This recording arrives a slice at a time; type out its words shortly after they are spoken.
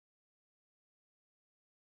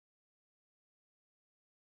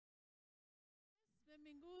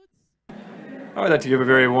I would like to give a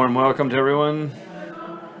very warm welcome to everyone.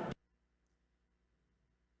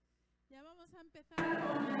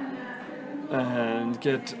 And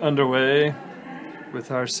get underway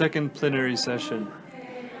with our second plenary session,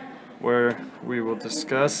 where we will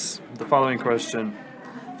discuss the following question.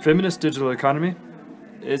 Feminist digital economy,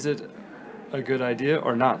 is it a good idea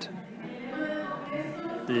or not?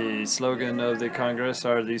 The slogan of the Congress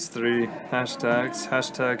are these three hashtags,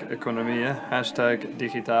 hashtag economía, hashtag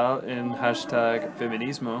digital, and hashtag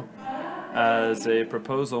feminismo, as a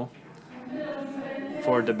proposal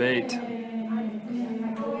for debate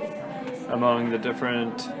among the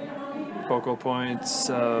different focal points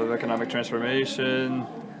of economic transformation,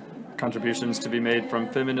 contributions to be made from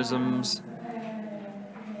feminisms,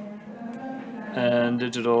 and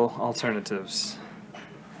digital alternatives.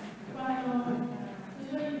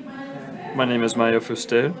 My name is Mayo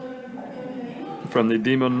Fuster from the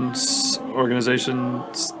Dimmons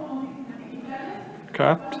organization's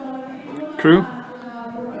crew.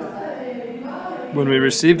 When we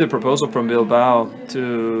received the proposal from Bilbao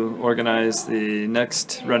to organize the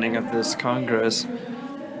next running of this Congress,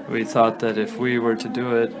 we thought that if we were to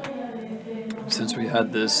do it, since we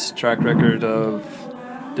had this track record of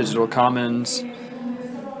digital commons,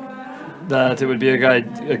 that it would be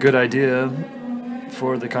a good idea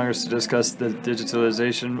for the Congress to discuss the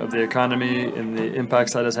digitalization of the economy and the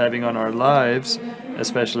impacts that is having on our lives,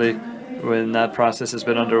 especially when that process has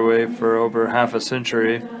been underway for over half a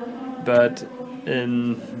century. But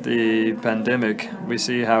in the pandemic, we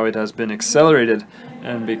see how it has been accelerated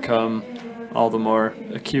and become all the more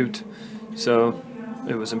acute. So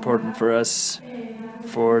it was important for us,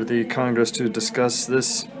 for the Congress, to discuss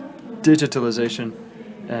this digitalization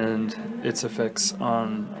and its effects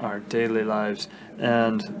on our daily lives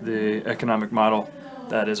and the economic model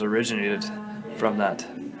that is originated from that.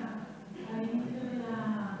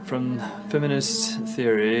 From feminist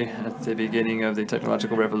theory at the beginning of the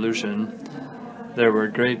technological revolution, there were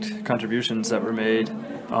great contributions that were made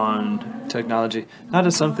on technology, not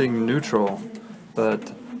as something neutral,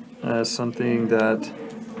 but as something that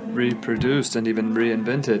reproduced and even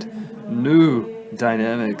reinvented new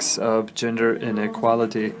dynamics of gender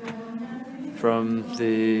inequality. From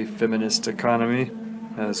the feminist economy,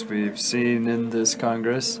 as we've seen in this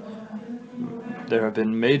Congress, there have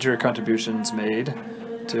been major contributions made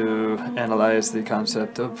to analyze the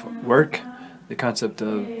concept of work, the concept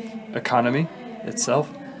of economy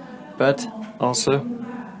itself, but also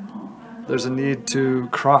there's a need to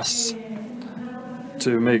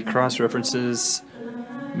make cross references,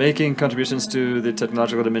 making contributions to the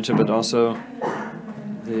technological dimension, but also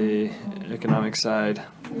the economic side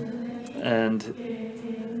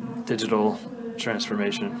and digital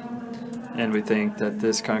transformation. And we think that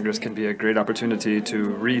this Congress can be a great opportunity to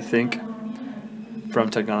rethink from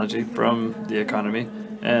technology, from the economy,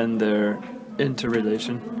 and their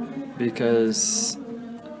interrelation, because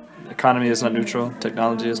economy is not neutral,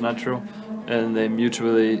 technology is not neutral, and they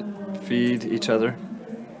mutually feed each other.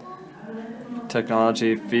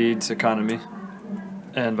 Technology feeds economy,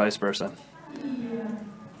 and vice versa.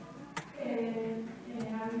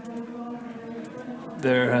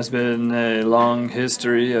 There has been a long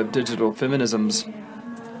history of digital feminisms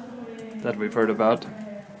that we've heard about,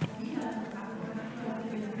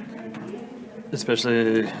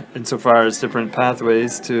 especially insofar as different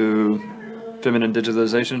pathways to feminine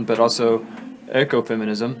digitalization, but also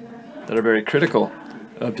ecofeminism that are very critical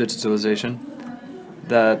of digitalization,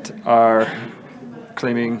 that are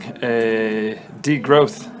claiming a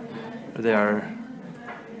degrowth. They are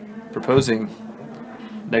proposing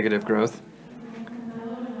negative growth,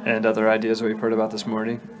 and other ideas we've heard about this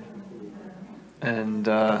morning, and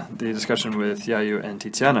the discussion with Yayu and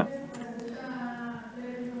Tiziana.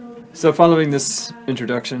 So following this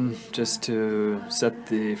introduction, just to set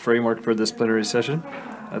the framework for this plenary session,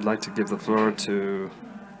 I'd like to give the floor to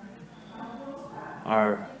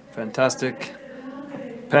our fantastic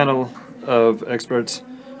panel of experts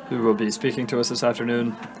who will be speaking to us this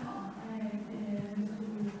afternoon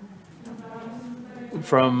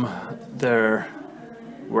from their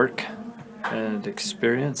work and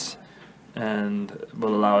experience, and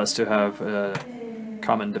will allow us to have a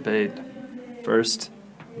common debate. First,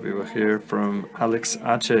 we will hear from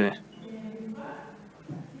Hache,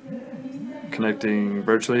 connecting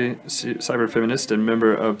virtually, cyberfeminist and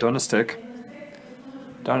member of Donestech.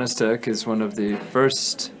 Donestech is one of the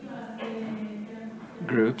first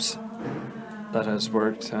groups that has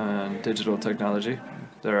worked on digital technology.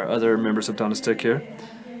 There are other members of Donestech here.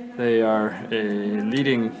 They are a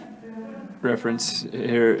leading reference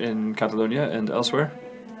here in Catalonia and elsewhere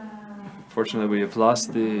Fortunately, we have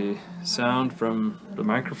lost the sound from the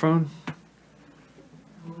microphone.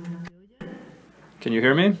 Can you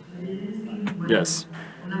hear me? Yes.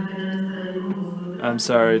 I'm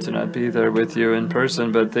sorry to not be there with you in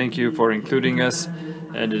person, but thank you for including us,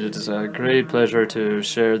 and it is a great pleasure to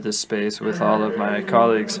share this space with all of my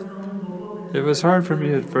colleagues. It was hard for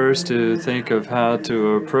me at first to think of how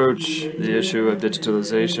to approach the issue of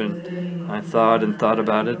digitalization. I thought and thought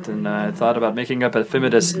about it, and I thought about making up a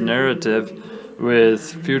feminist narrative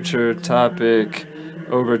with future topic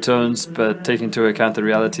overtones, but taking into account the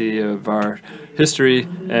reality of our history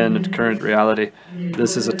and current reality.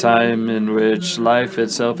 This is a time in which life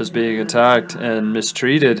itself is being attacked and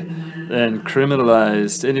mistreated and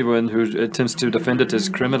criminalized. Anyone who attempts to defend it is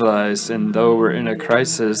criminalized, and though we're in a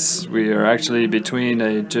crisis, we are actually between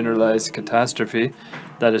a generalized catastrophe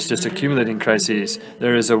that is just accumulating crises.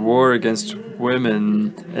 There is a war against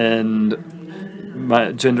women and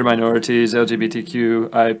gender minorities,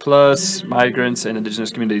 LGBTQI+, migrants, and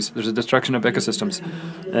indigenous communities. There's a destruction of ecosystems,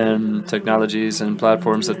 and technologies and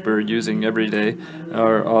platforms that we're using every day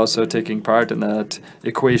are also taking part in that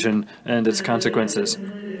equation and its consequences.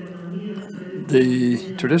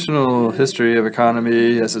 The traditional history of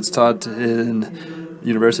economy, as it's taught in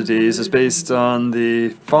universities, is based on the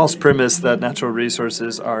false premise that natural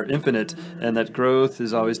resources are infinite and that growth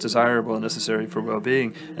is always desirable and necessary for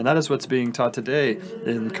well-being. And that is what's being taught today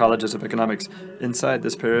in colleges of economics. Inside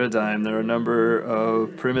this paradigm, there are a number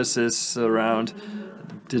of premises around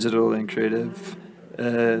digital and creative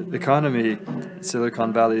economy.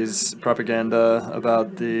 Silicon Valley's propaganda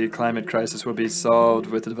about the climate crisis will be solved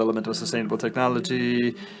with the development of sustainable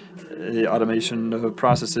technology, the automation of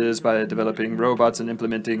processes by developing robots and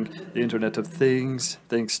implementing the Internet of Things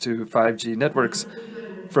thanks to 5G networks.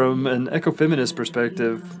 From an ecofeminist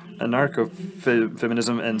perspective,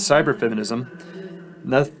 anarcho-feminism and cyberfeminism,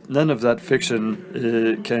 none of that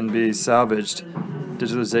fiction can be salvaged.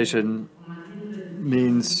 Digitalization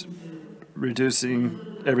means reducing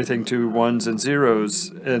everything to ones and zeros,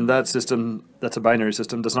 and that system, that's a binary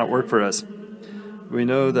system, does not work for us. We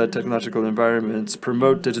know that technological environments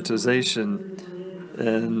promote digitization,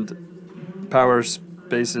 and power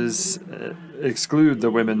spaces exclude the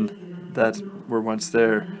women that were once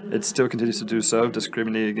there. It still continues to do so,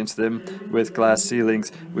 discriminating against them with glass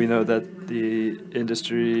ceilings. We know that the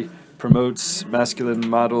industry promotes masculine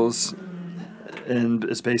models and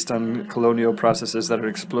is based on colonial processes that are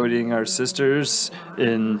exploiting our sisters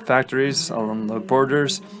in factories along the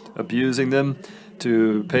borders, abusing them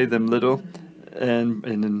to pay them little,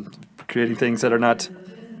 and creating things that are not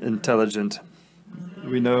intelligent.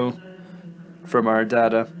 We know from our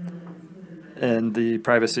data and the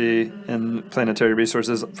privacy and planetary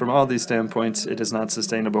resources, from all these standpoints, it is not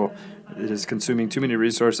sustainable. It is consuming too many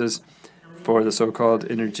resources for the so-called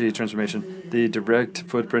energy transformation. The direct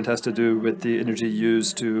footprint has to do with the energy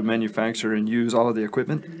used to manufacture and use all of the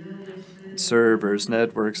equipment, servers,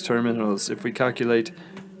 networks, terminals. If we calculate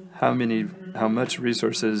how much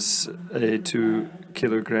resources a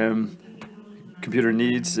 2-kilogram computer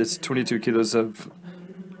needs, it's 22 kilos of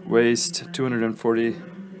waste, 240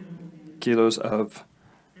 kilos of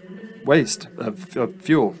waste, of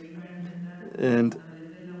fuel. And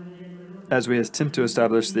as we attempt to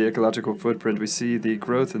establish the ecological footprint, we see the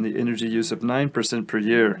growth in the energy use of 9% per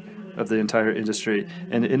year of the entire industry,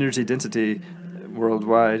 and energy density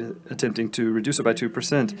worldwide attempting to reduce it by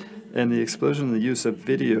 2%, and the explosion in the use of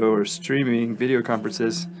video or streaming, video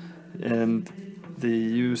conferences, and the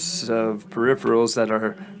use of peripherals that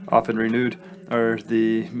are often renewed are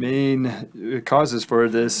the main causes for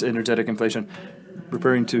this energetic inflation.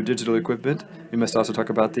 Referring to digital equipment, we must also talk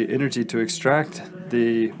about the energy to extract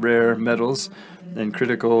the rare metals and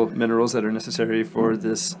critical minerals that are necessary for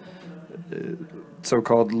this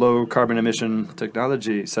so-called low carbon emission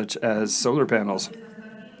technology, such as solar panels.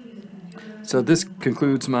 So this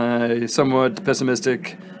concludes my somewhat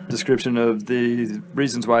pessimistic description of the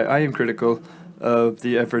reasons why I am critical of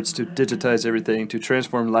the efforts to digitize everything, to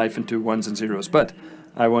transform life into ones and zeros. But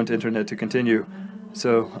I want internet to continue.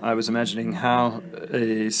 So I was imagining how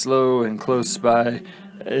a slow and close by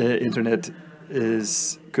internet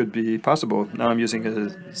could be possible. Now I'm using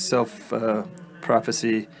a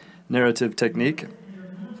self-prophecy narrative technique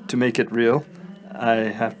to make it real. I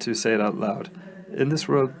have to say it out loud. In this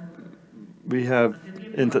world, we have,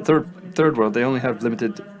 in the third world, they only have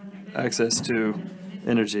limited access to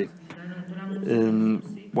energy.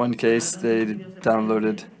 In one case, they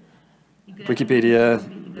downloaded Wikipedia,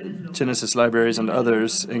 Genesis libraries, and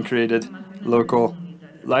others, and created local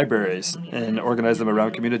libraries and organized them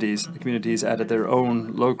around communities. The communities added their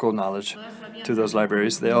own local knowledge to those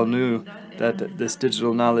libraries. They all knew that this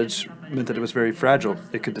digital knowledge meant that it was very fragile.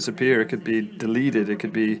 It could disappear, it could be deleted, it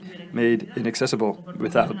could be made inaccessible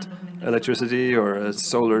without electricity or a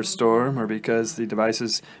solar storm, or because the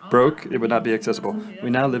devices broke, it would not be accessible. We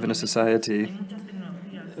now live in a society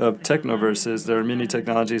of technoverses. There are many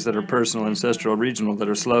technologies that are personal, ancestral, regional, that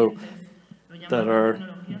are slow, that are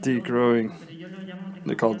degrowing.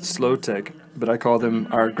 They're called slow tech, but I call them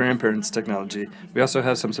our grandparents' technology. We also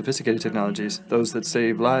have some sophisticated technologies, those that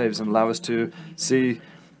save lives and allow us to see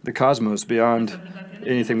the cosmos beyond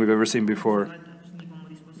anything we've ever seen before.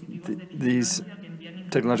 These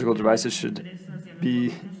technological devices should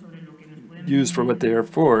be used for what they are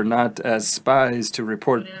for, not as spies to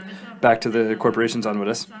report back to the corporations on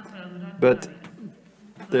us. But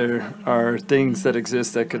there are things that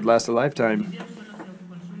exist that could last a lifetime.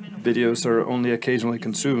 Videos are only occasionally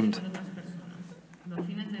consumed.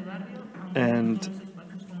 And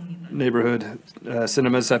neighborhood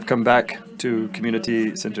cinemas have come back to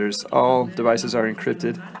community centers. All devices are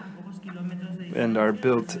encrypted and are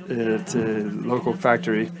built at a local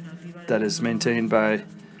factory that is maintained by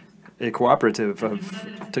a cooperative of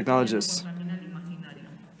technologists.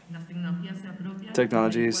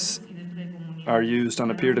 Technologies are used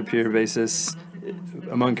on a peer-to-peer basis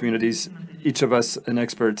among communities, each of us an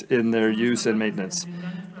expert in their use and maintenance.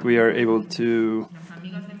 We are able to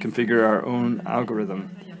configure our own algorithm.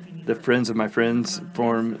 The friends of my friends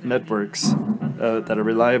form networks that are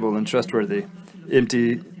reliable and trustworthy.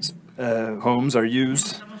 Empty homes are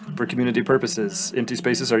used for community purposes. Empty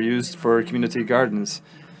spaces are used for community gardens.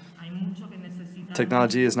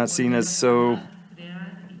 Technology is not seen as so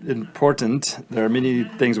important. There are many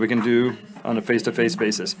things we can do on a face-to-face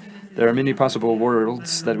basis. There are many possible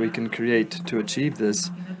worlds that we can create. To achieve this,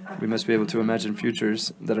 we must be able to imagine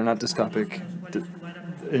futures that are not dystopic,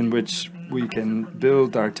 in which we can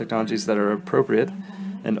build our technologies that are appropriate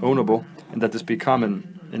and ownable, and that this be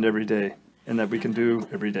common and everyday, and that we can do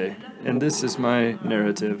every day. And this is my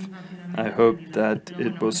narrative. I hope that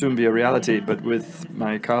it will soon be a reality, but with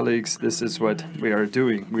my colleagues, this is what we are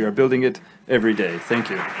doing. We are building it every day. Thank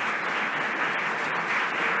you.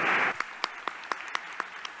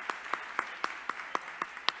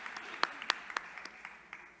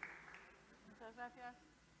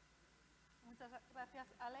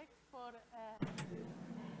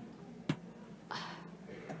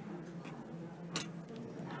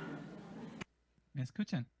 ¿Me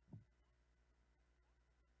escuchan?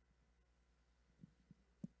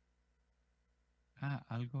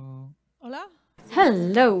 Algo. Hola.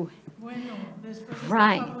 Hello.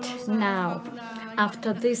 Right now,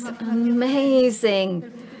 after this amazing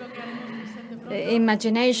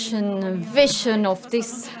imagination, vision of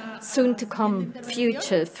this soon-to-come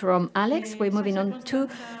future from Alex, we're moving on to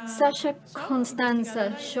Sasha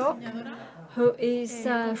Constanza-Chock, who is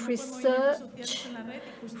a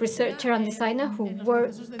researcher and designer who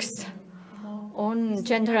works on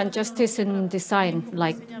gender and justice in design,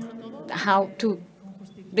 like how to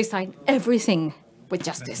design everything with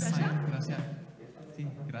justice.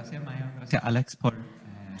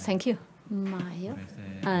 Thank you, Mayo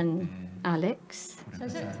and Alex.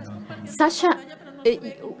 Sasha,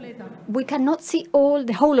 we cannot see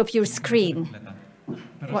the whole of your screen.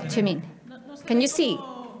 What do you mean? Can you see?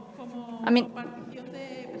 I mean,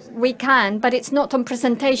 we can, but it's not on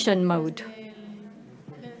presentation mode.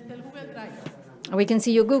 We can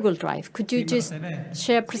see your Google Drive. Could you just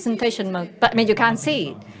share presentation mode? But I mean, you can't see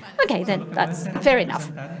it. Okay, then that's fair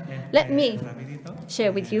enough. Let me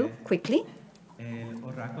share with you quickly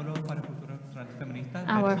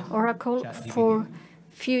our oracle for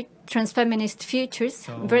transfeminist futures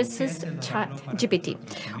versus ChatGPT.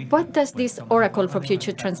 What does this oracle for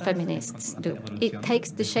future transfeminists do? It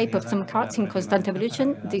takes the shape of some cards in constant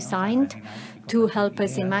evolution designed to help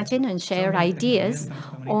us imagine and share ideas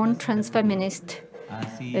on transfeminist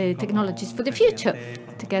technologies for the future,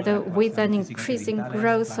 together with an increasing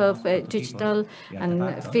growth of digital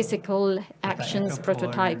and physical actions,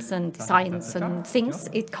 prototypes and designs and things.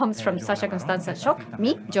 It comes from Sasha Constanza-Chock,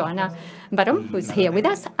 me, Joana Varon, who's here with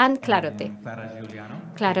us, and Clara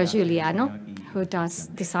Giuliano, who does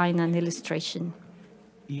design and illustration.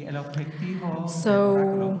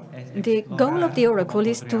 So the goal of the Oracle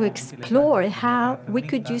is to explore how we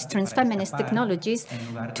could use transfeminist technologies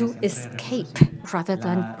to escape rather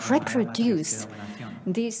than reproduce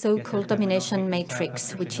the so-called domination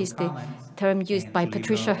matrix, which is the term used by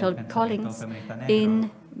Patricia Hill Collins in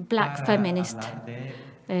Black feminist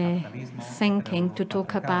thinking to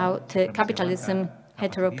talk about capitalism,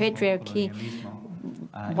 heteropatriarchy,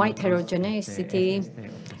 white heterogeneity,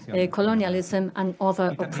 colonialism and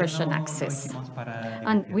other oppression axes.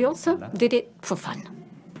 And we also did it for fun.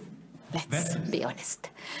 Let's be honest.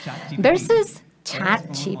 Versus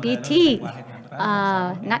ChatGPT,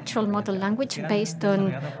 a natural model language based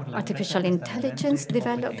on artificial intelligence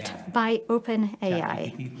developed by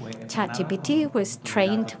OpenAI. ChatGPT was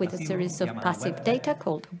trained with a series of passive data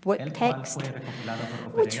called web text,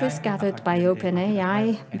 which was gathered by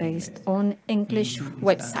OpenAI based on English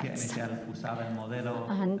websites.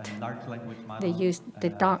 And they used the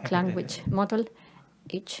dark language model,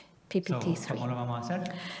 PPT-3.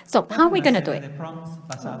 So how are we going to do it?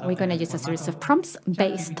 We're going to use a series of prompts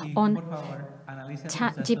based on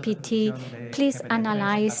ChatGPT. Please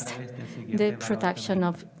analyze the production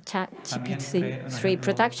of ChatGPT-3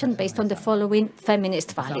 production based on the following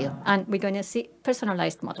feminist value. And we're going to see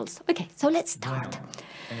personalized models. Okay, so let's start.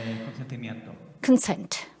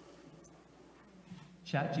 Consent.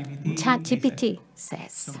 ChatGPT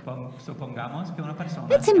says,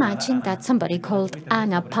 let's imagine that somebody called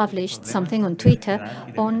Anna published something on Twitter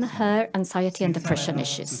on her anxiety and depression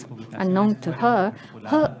issues. Unknown to her,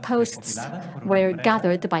 her posts were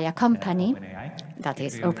gathered by a company, that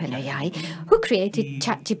is OpenAI, who created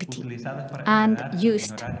ChatGPT and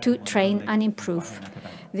used to train and improve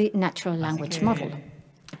the natural language model.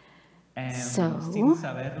 So,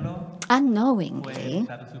 unknowingly,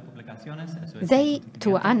 they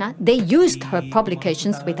used her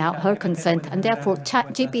publications without her consent, and therefore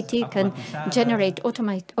ChatGPT can generate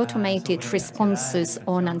automated responses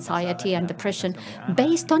on anxiety and depression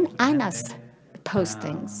based on Anna's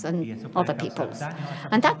postings and other people's.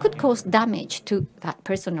 And that could cause damage to that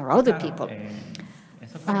person or other people.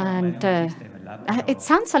 And it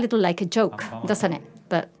sounds a little like a joke, doesn't it?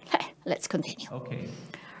 But hey, let's continue.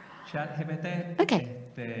 Okay,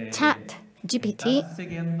 ChatGPT,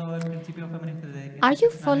 are you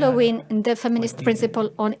following the feminist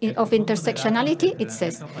principle of intersectionality? It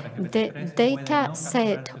says the data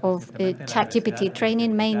set of ChatGPT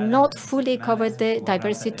training may not fully cover the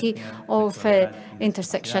diversity of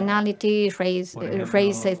intersectionality,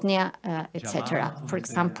 race, ethnia, etc. For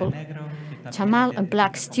example, Jamal, a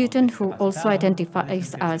black student who also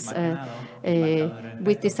identifies as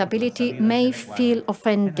with disability, may feel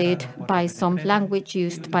offended by some language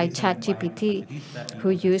used by ChatGPT, who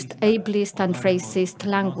used ableist and racist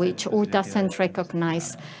language or doesn't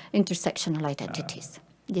recognize intersectional identities.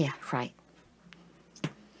 Yeah, right.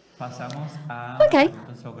 Okay.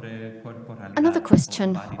 Another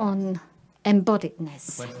question on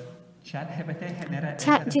embodiedness.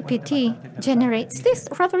 ChatGPT generates this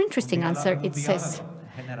rather interesting answer.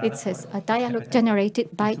 It says, a dialogue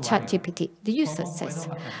generated by ChatGPT. The user says,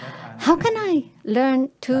 how can I learn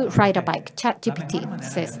to ride a bike? ChatGPT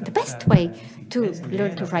says, the best way to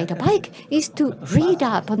learn to ride a bike is to read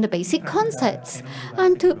up on the basic concepts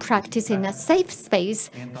and to practice in a safe space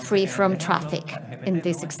free from traffic. In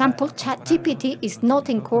this example, ChatGPT is not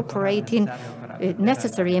incorporating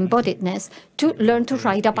necessary embodiedness to learn to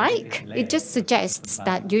ride a bike. It just suggests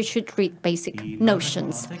that you should read basic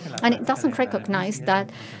notions. And it doesn't recognize that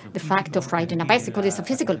the fact of riding a bicycle is a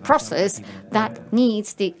physical process that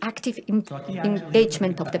needs the active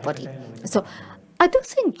engagement of the body. So I do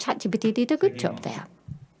think ChatGPT did a good job there.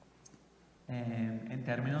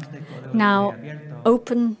 Now,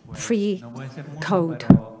 open free code.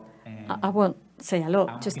 I won't say a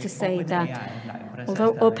lot, just to say that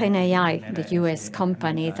although OpenAI, the US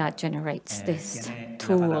company that generates this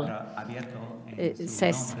tool,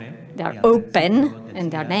 says they're open in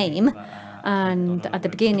their name, and at the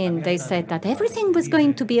beginning they said that everything was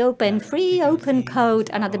going to be open, free, open code,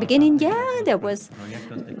 and at the beginning, yeah, there was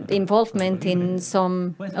involvement in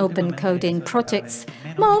some open coding projects.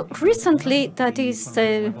 More recently, that is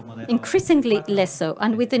increasingly less so,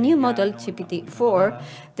 and with the new model, GPT-4,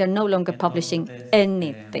 they're no longer publishing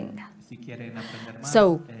anything.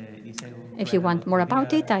 So, if you want more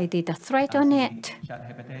about it, I did a thread on it,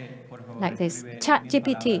 like this.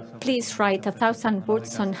 ChatGPT, please write 1,000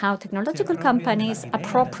 words on how technological companies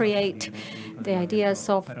appropriate the ideas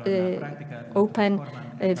of open,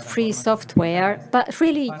 free software, but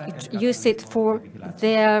really use it for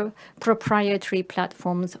their proprietary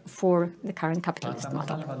platforms for the current capitalist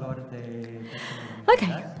model.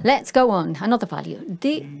 Okay, let's go on. Another value,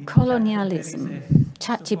 decolonialism.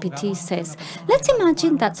 ChatGPT says, let's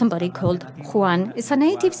imagine that somebody called Juan is a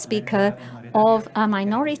native speaker of a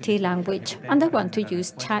minority language, and they want to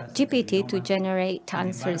use ChatGPT to generate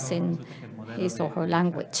answers in his or her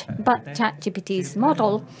language. But ChatGPT's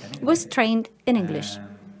model was trained in English.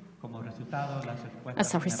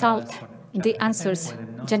 As a result, the answers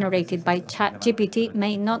generated by ChatGPT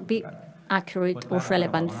may not be accurate or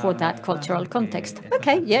relevant for that cultural context.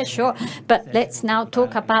 Okay, yeah, sure. But let's now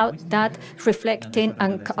talk about that reflecting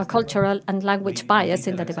a cultural and language bias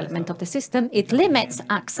in the development of the system. It limits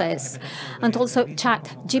access. And also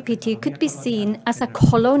ChatGPT could be seen as a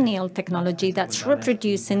colonial technology that's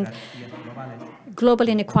reproducing global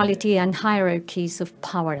inequality and hierarchies of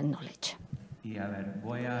power and knowledge.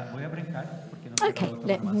 Okay,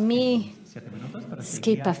 let me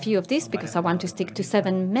skip a few of these because I want to stick to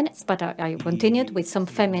 7 minutes, but I continued with some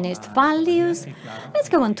feminist values. Let's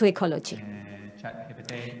go on to ecology.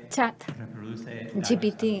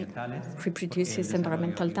 ChatGPT reproduces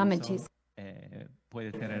environmental damages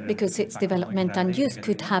because its development and use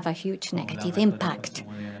could have a huge negative impact,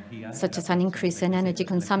 such as an increase in energy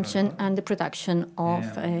consumption and the production of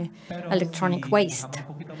electronic waste.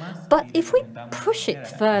 But if we push it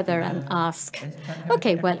further and ask,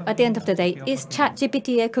 okay, well, at the end of the day, is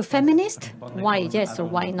ChatGPT eco-feminist? Why yes or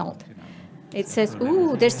why not? It says,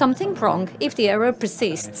 ooh, there's something wrong. If the error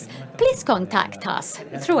persists, please contact us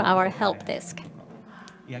through our help desk.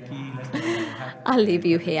 I'll leave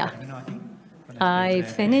you here. I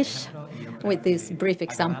finish with this brief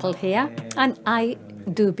example here, and I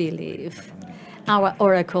do believe our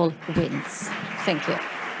oracle wins. Thank you.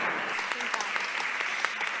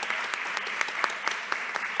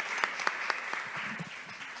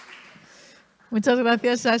 Muchas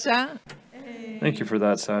gracias, Sasha. Thank you for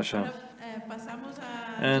that, Sasha.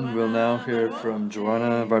 And we'll now hear from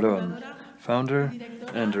Joana Varon, founder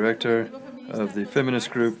and director of the feminist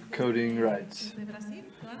group Coding Rights.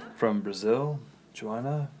 From Brazil,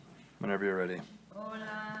 Joana, whenever you're ready.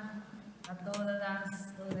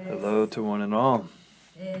 Hello to one and all.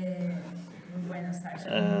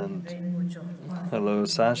 And hello,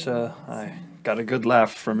 Sasha. I got a good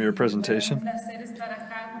laugh from your presentation.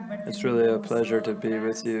 It's really a pleasure to be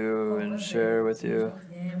with you and share with you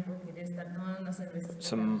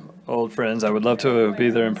some old friends. I would love to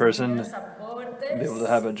be there in person, be able to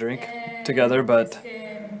have a drink together, but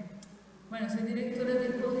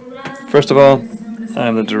first of all,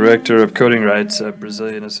 I'm the director of Coding Rights, a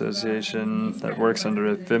Brazilian association that works under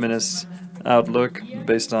a feminist outlook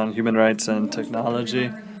based on human rights and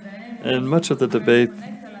technology. And much of the debate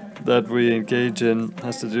that we engage in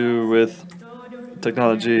has to do with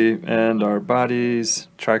technology and our bodies,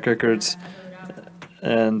 track records,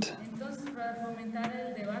 and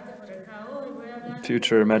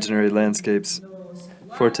future imaginary landscapes.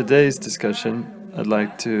 For today's discussion, I'd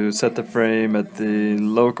like to set the frame at the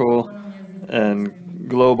local and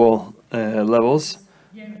global levels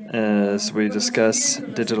as we discuss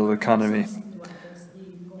digital economy.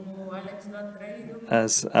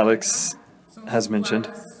 As Alex has mentioned,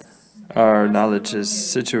 our knowledge is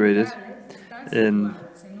situated in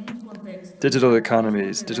digital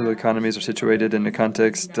economies. Digital economies are situated in the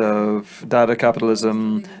context of data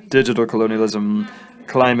capitalism, digital colonialism,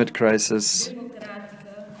 climate crisis,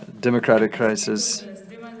 democratic crisis,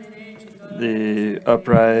 the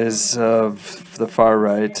uprise of the far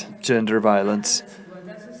right, gender violence,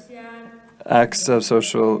 acts of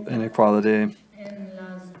social inequality,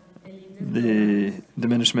 the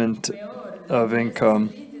diminishment of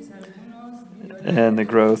income, and the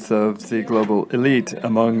growth of the global elite,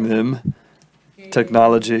 among them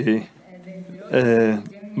technology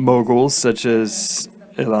moguls such as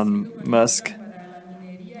Elon Musk,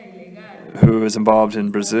 who is involved in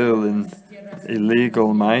Brazil in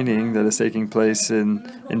illegal mining that is taking place in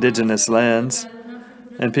indigenous lands.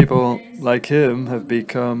 And people like him have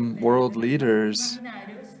become world leaders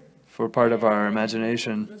for part of our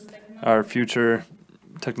imagination, our future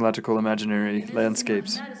technological imaginary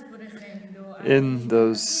landscapes. In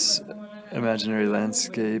those imaginary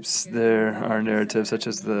landscapes, there are narratives such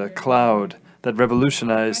as the cloud that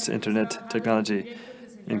revolutionized internet technology.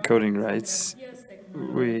 In Coding Rights,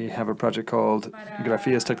 we have a project called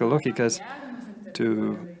Grafías Tecnológicas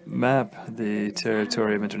to map the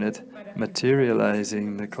territory of internet,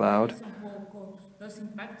 materializing the cloud,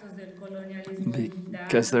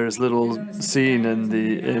 because there is little seen in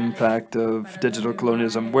the impact of digital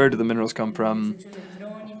colonialism. Where do the minerals come from?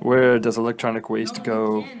 Where does electronic waste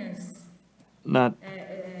go? Not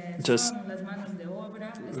just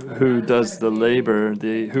who does the labor,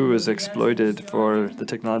 who is exploited for the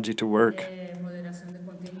technology to work.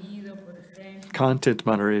 Content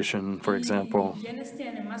moderation, for example,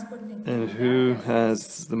 and who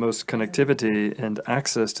has the most connectivity and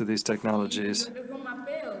access to these technologies.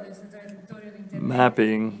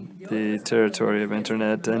 Mapping the territory of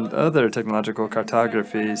internet and other technological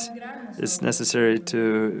cartographies is necessary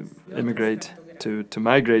to migrate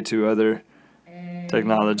to other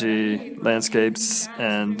technology landscapes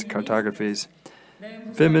and cartographies.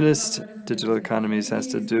 Feminist digital economies has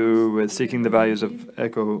to do with seeking the values of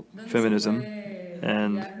ecofeminism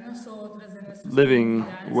and living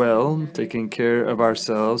well, taking care of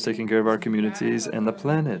ourselves, taking care of our communities and the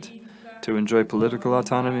planet, to enjoy political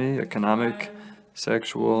autonomy, economic,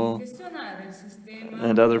 sexual,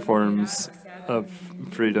 and other forms of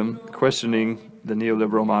freedom, questioning the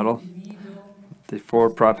neoliberal model, the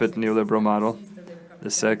for-profit neoliberal model, the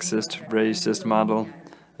sexist, racist model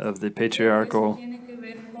of the patriarchal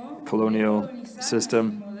colonial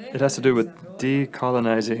system. It has to do with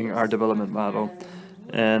decolonizing our development model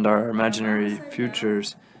and our imaginary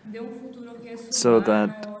futures, so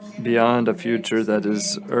that beyond a future that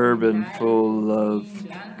is urban, full of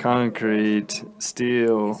concrete,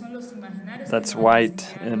 steel, that's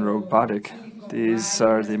white and robotic. These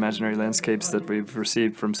are the imaginary landscapes that we've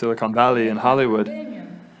received from Silicon Valley and Hollywood.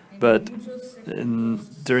 But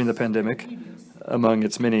during the pandemic, among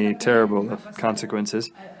its many terrible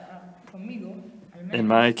consequences, in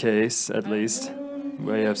my case, at least,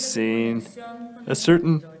 we have seen a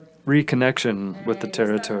certain reconnection with the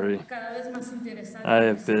territory. I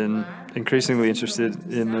have been increasingly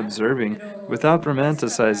interested in observing, without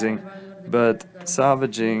romanticizing, but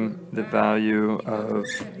salvaging the value of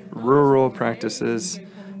rural practices,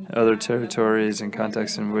 other territories and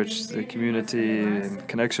contexts in which the community and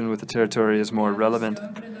connection with the territory is more relevant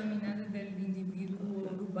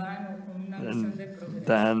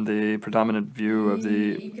than the predominant view of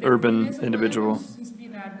the urban individual,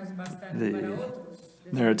 the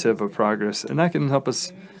narrative of progress. And that can help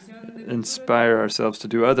us inspire ourselves to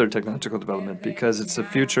do other technological development, because it's a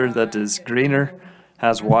future that is greener,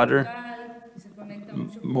 has water,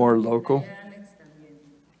 more local,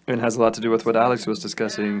 and has a lot to do with what Alex was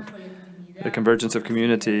discussing, the convergence of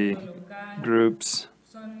community groups,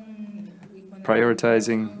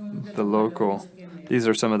 prioritizing the local. These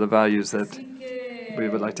are some of the values that we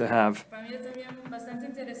would like to have.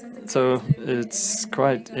 So it's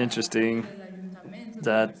quite interesting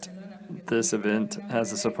that this event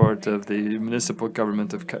has the support of the municipal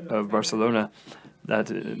government of Barcelona. That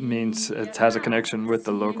means it has a connection with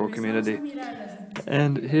the local community.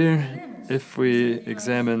 And here, if we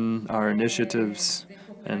examine our initiatives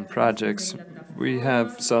and projects, we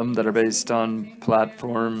have some that are based on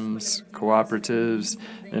platforms, cooperatives.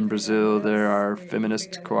 In Brazil, there are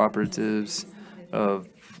feminist cooperatives of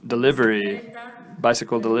delivery,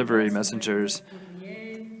 bicycle delivery messengers.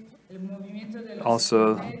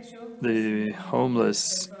 Also, the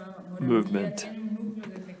homeless movement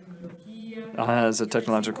has a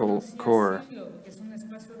technological core,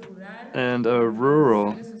 and a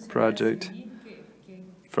rural project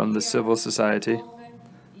from the civil society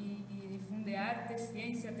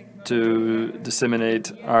to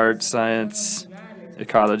disseminate art, science,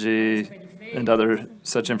 ecology, and other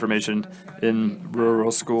such information in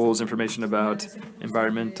rural schools, information about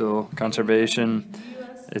environmental conservation.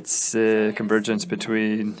 It's a convergence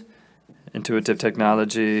between intuitive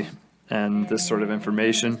technology and this sort of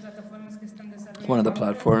information. One of the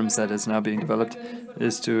platforms that is now being developed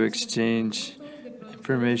is to exchange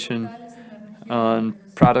information on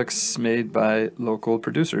products made by local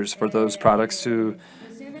producers, for those products to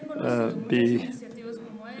be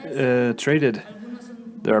traded.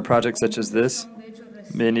 There are projects such as this.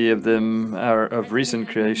 Many of them are of recent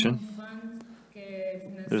creation.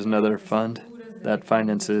 There's another fund that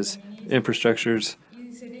finances infrastructures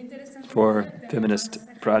for feminist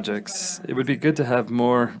projects. It would be good to have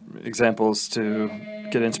more examples to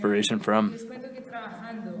get inspiration from.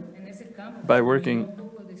 By working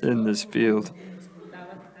in this field,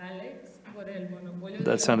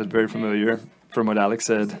 that sounded very familiar from what Alex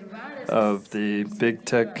said of the big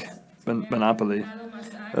tech monopoly.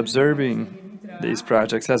 Observing these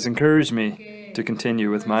projects has encouraged me to continue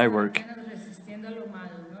with my work.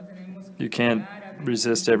 You can't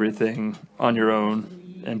resist everything on your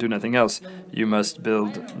own and do nothing else. You must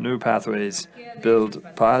build new pathways, build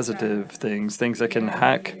positive things, things that can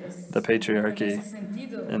hack the patriarchy.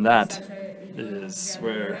 And that is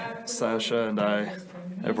where Sasha and I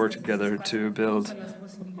have worked together to build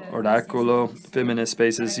Oráculo feminist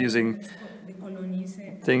spaces, using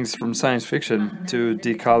things from science fiction to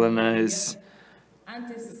decolonize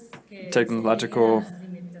technological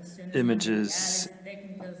images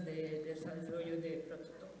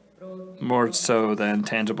more so than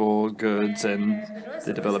tangible goods and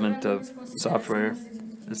the development of software,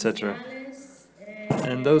 etc.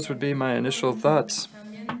 And those would be my initial thoughts.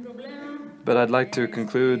 But I'd like to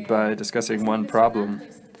conclude by discussing one problem.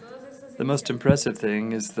 The most impressive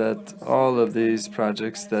thing is that all of these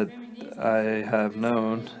projects that I have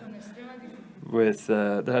known with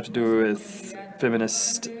that have to do with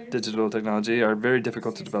feminist digital technology are very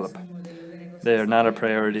difficult to develop. They are not a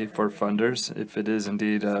priority for funders, if it is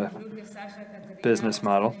indeed a business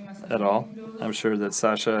model at all. I'm sure that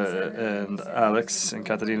Sasha and Alex and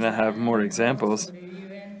Katarina have more examples.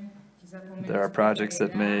 There are projects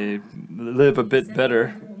that may live a bit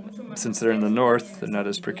better since they're in the north, they're not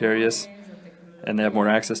as precarious, and they have more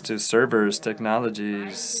access to servers,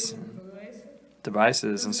 technologies,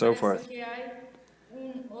 devices, and so forth.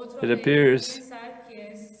 It appears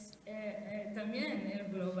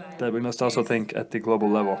that we must also think at the global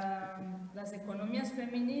level.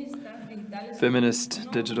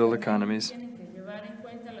 Feminist digital economies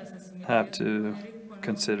have to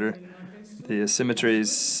consider the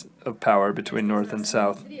asymmetries of power between North and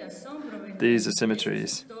South. These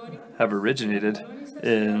asymmetries have originated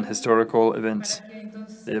in historical events,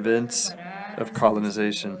 the events of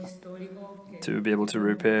colonization, to be able to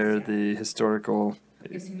repair the historical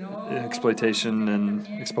exploitation and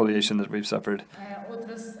expoliation that we've suffered.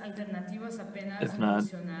 If not,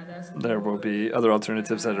 there will be other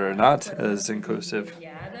alternatives that are not as inclusive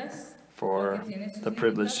for the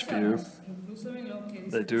privileged few.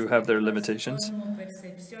 They do have their limitations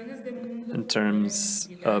in terms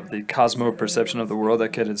of the cosmo-perception of the world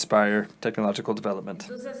that can inspire technological development.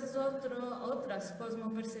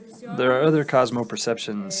 There are other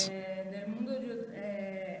cosmo-perceptions.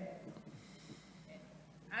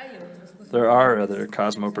 There are other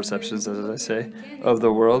cosmo-perceptions, as I say, of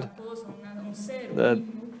the world that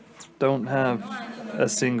don't have a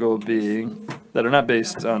single being, that are not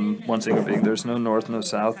based on one single being. There's no north, no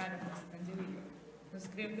south.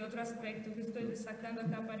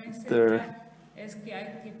 There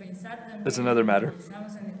is another matter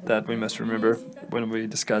that we must remember when we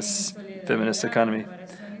discuss feminist economy,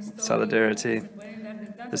 solidarity,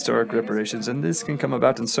 historic reparations, and this can come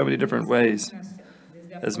about in so many different ways,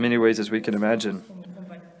 as many ways as we can imagine.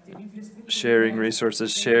 Sharing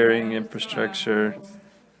resources, sharing infrastructure,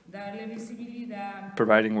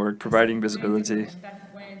 providing work, providing visibility,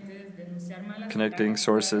 connecting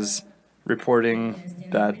sources, reporting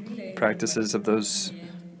bad practices of those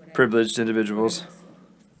privileged individuals.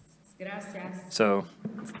 So,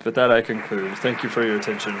 with that I conclude. Thank you for your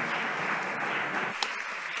attention.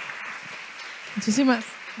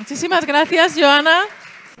 Muchísimas gracias, Joana.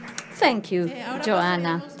 Thank you,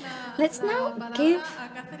 Joana. Let's now give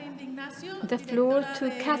the floor to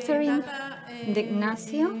Catherine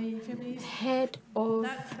D'Ignacio, head of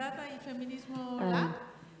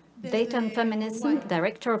Data and Feminism,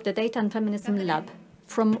 director of the Data and Feminism Lab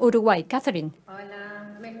from Uruguay. Catherine.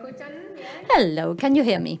 Hola, ¿me escuchan bien? Hello, can you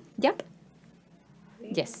hear me? Yep.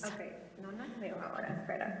 Yes. Okay, no las veo ahora,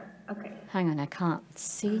 espera. Okay. Hang on, I can't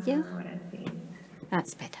see you. Ahora sí.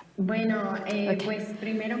 That's better. Bueno, pues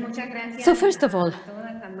primero muchas gracias. So first of all, a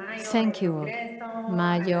todas, a Mayo, thank you all. Congreso,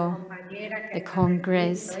 Mayo, a la compañera que the está aquí.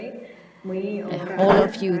 Congress, Estoy muy honrada all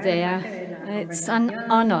of you de there. parte de la It's an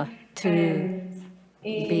conversación. honor to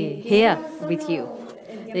be here with you,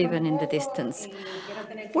 even in the distance.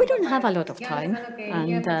 We don't have a lot of time,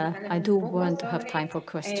 and I do want to have time for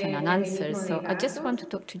question and answers, so I just want to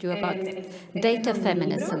talk to you about data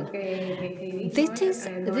feminism. This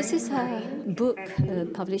is a book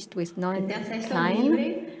published with Noam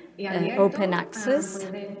Klein, open access.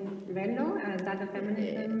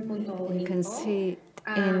 You can see it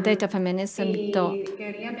in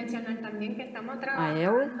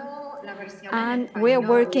datafeminism.io. And we're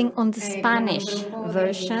working on the Spanish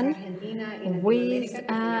version with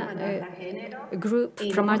a group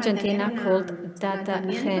from Argentina called Data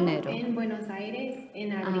Género.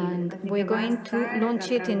 And we're going to launch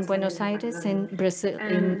it in Buenos Aires in Brazil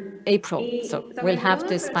in April, so we'll have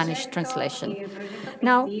the Spanish translation.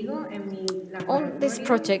 Now, on this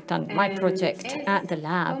project and my project at the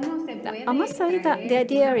lab, I must say that the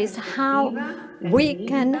idea is how we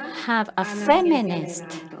can have a feminist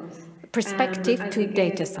perspective to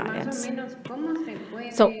data science.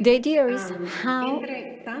 So the idea is how,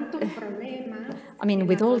 I mean,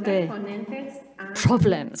 with all the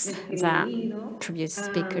problems that previous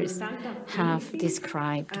speakers have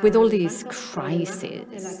described, with all these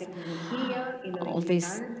crises, all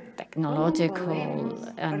these technological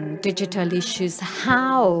and digital issues,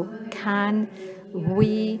 how can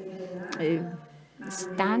we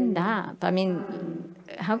stand up? I mean,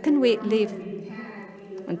 how can we live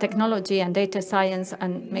in technology and data science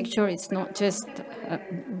and make sure it's not just,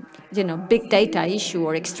 big data issue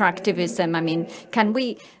or extractivism? I mean, can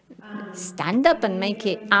we stand up and make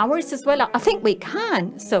it ours as well? I think we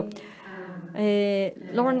can. So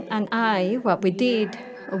Lauren and I, what we did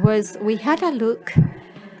was we had a look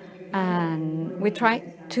and we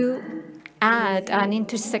tried to add an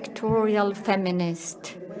intersectorial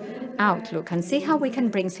feminist outlook and see how we can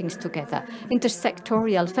bring things together.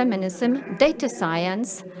 Intersectorial feminism, data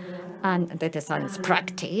science, and data science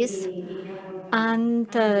practice, and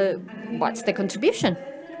what's the contribution?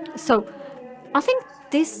 So I think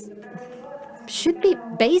this should be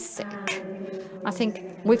basic. I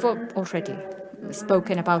think we've already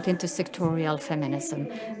spoken about intersectorial feminism.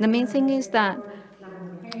 The main thing is that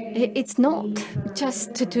it's not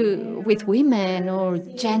just to do with women or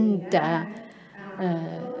gender.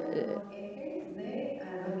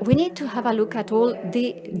 We need to have a look at all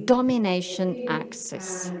the domination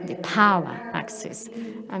axis, the power axis.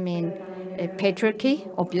 I mean, patriarchy,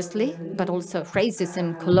 obviously, but also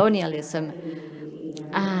racism, colonialism,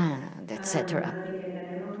 and etc.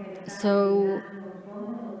 So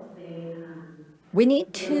we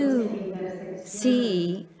need to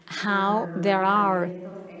see how there are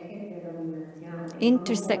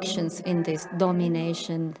intersections in this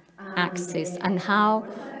domination axis and how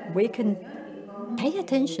we can pay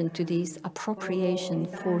attention to these appropriation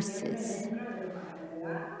forces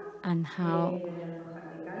and how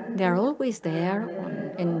they're always there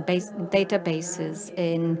in databases,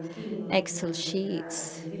 in Excel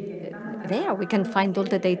sheets. There we can find all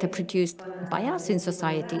the data produced by us in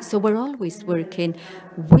society. So we're always working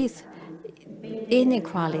with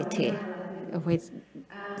inequality, with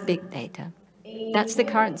big data. That's the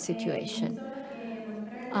current situation.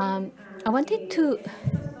 I wanted to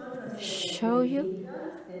show you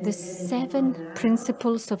the 7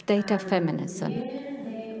 principles of data feminism.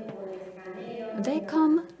 They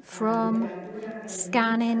come from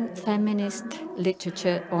scanning feminist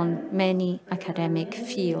literature on many academic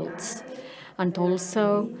fields, and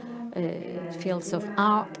also fields of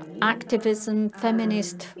art, activism,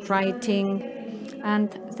 feminist writing,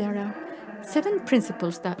 and there are 7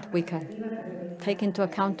 principles that we can take into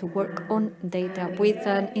account to work on data with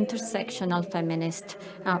an intersectional feminist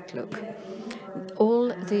outlook.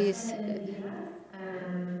 All these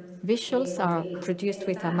visuals are produced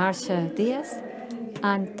with Marcia Diaz,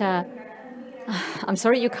 and I'm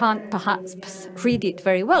sorry you can't perhaps read it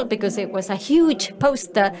very well because it was a huge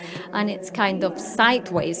poster and it's kind of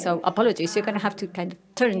sideways, so apologies, you're going to have to kind of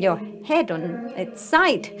turn your head on its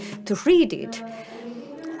side to read it.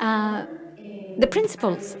 The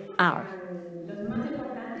principles are,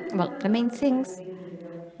 well, the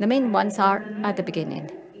main ones are at the beginning: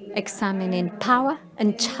 examining power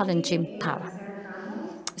and challenging power.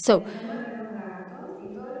 So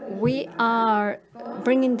we are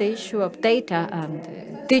bringing the issue of data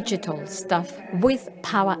and digital stuff with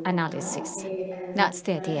power analysis. That's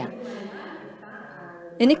the idea.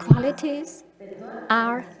 Inequalities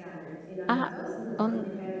are on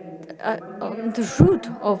the root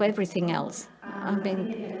of everything else. I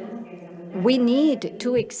mean, we need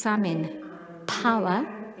to examine power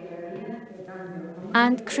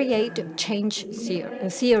and create change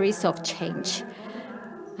theories of change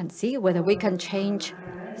and see whether we can change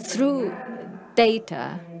through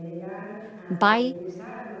data by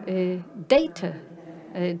data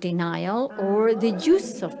denial or the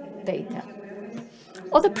use of data.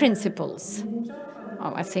 Other principles,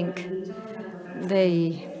 I think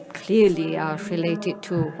they clearly are related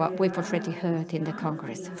to what we've already heard in the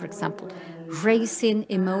Congress. For example, raising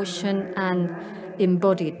emotion and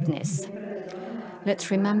embodiedness.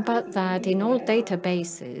 Let's remember that in all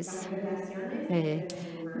databases,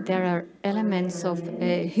 there are elements of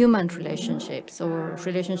human relationships or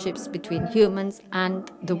relationships between humans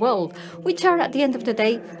and the world, which are at the end of the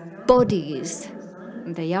day bodies.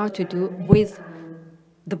 They are to do with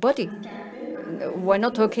the body. We're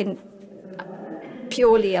not talking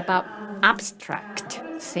purely about abstract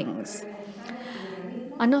things.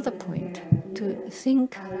 Another point, to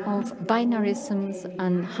think of binarisms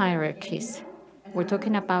and hierarchies. We're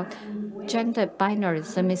talking about gender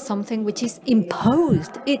binarism is something which is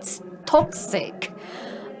imposed. It's toxic.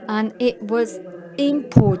 And it was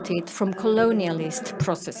imported from colonialist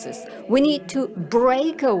processes. We need to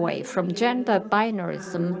break away from gender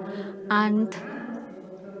binarism and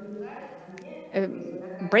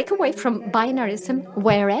break away from binarism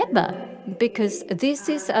wherever, because this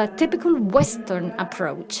is a typical Western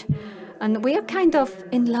approach. And we are kind of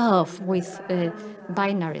in love with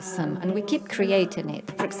binarism, and we keep creating it.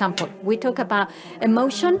 For example, we talk about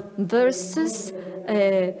emotion versus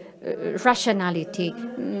rationality,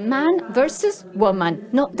 man versus woman.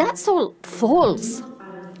 No, that's all false.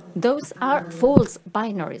 Those are false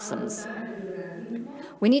binarisms.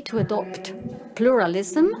 We need to adopt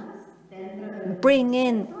pluralism, bring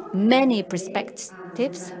in many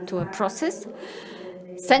perspectives to a process,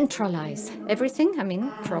 centralize everything, I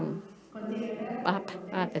mean, from up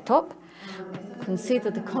at the top,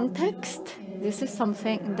 consider the context. This is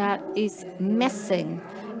something that is missing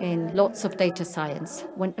in lots of data science.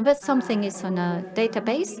 Whenever something is on a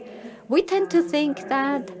database, we tend to think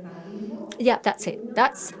that, yeah, that's it.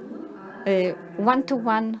 That's a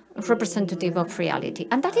one-to-one representative of reality.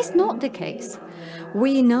 And that is not the case.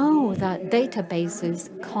 We know that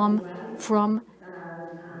databases come from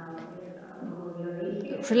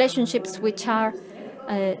relationships which are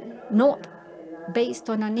not based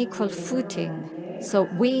on an equal footing. So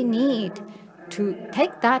we need to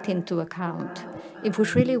take that into account if we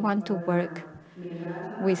really want to work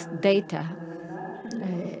with data,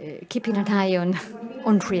 keeping an eye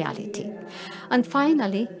on reality. And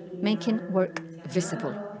finally, making work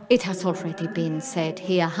visible. It has already been said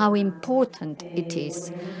here how important it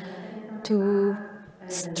is to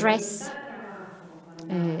stress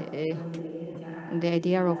the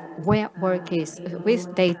idea of where work is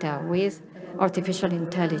with data, with artificial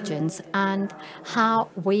intelligence, and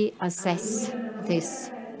how we assess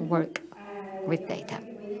this work with data.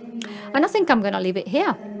 And I think I'm going to leave it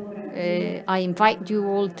here. I invite you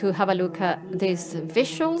all to have a look at these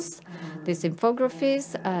visuals, these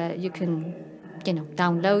infographies. You can,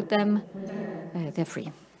 download them. They're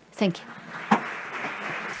free. Thank you.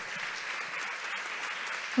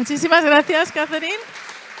 Muchísimas gracias, Catherine.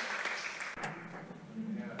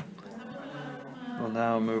 We'll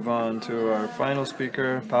now move on to our final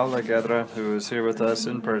speaker, Paula Guerra, who is here with us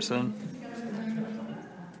in person.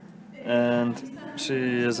 And she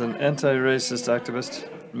is an anti-racist activist,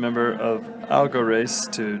 member of AlgoRace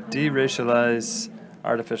to de-racialize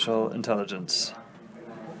artificial intelligence.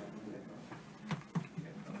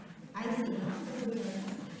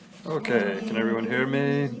 Okay, can everyone hear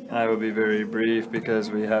me? I will be very brief because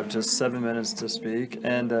we have just 7 minutes to speak,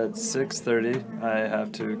 and at 6:30 I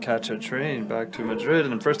have to catch a train back to Madrid,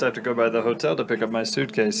 and first I have to go by the hotel to pick up my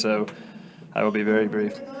suitcase, so I will be very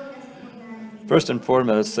brief. First and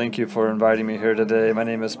foremost, thank you for inviting me here today. My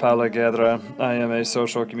name is Paula Guerra. I am a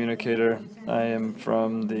social communicator. I am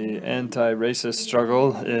from the anti-racist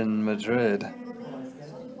struggle in Madrid.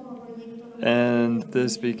 And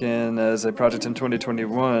this began as a project in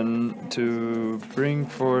 2021 to bring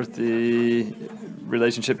forth the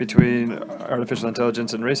relationship between artificial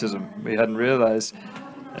intelligence and racism. We hadn't realized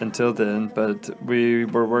until then, but we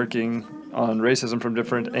were working on racism from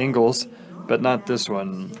different angles, but not this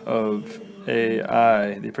one, of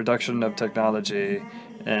AI, the production of technology,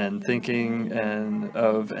 and thinking and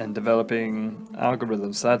developing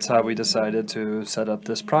algorithms. That's how we decided to set up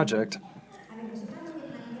this project.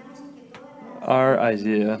 Our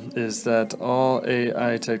idea is that all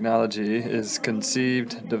AI technology is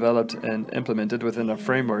conceived, developed, and implemented within a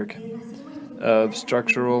framework of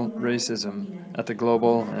structural racism at the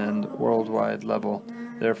global and worldwide level.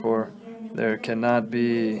 Therefore, there cannot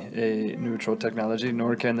be a neutral technology,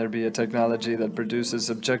 nor can there be a technology that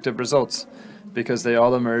produces objective results, because they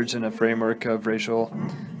all emerge in a framework of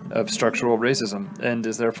structural racism, and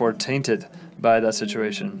is therefore tainted by that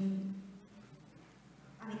situation.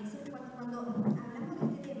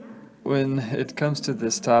 When it comes to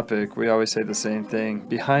this topic, we always say the same thing.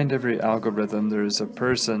 Behind every algorithm, there is a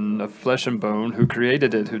person of flesh and bone who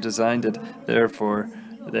created it, who designed it. Therefore,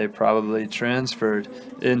 they probably transferred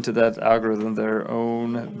into that algorithm their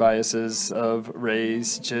own biases of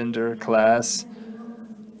race, gender, class.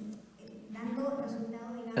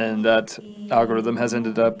 And that algorithm has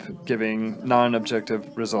ended up giving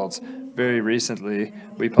non-objective results. Very recently,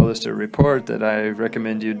 we published a report that I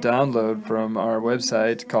recommend you download from our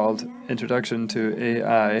website called Introduction to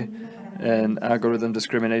AI and Algorithm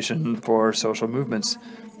Discrimination for Social Movements.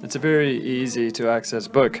 It's a very easy to access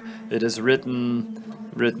book. It is written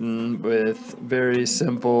with very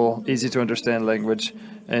simple, easy to understand language,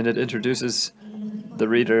 and it introduces the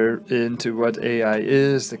reader into what AI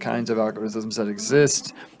is, the kinds of algorithms that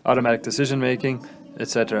exist, automatic decision making,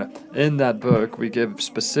 etc. In that book, we give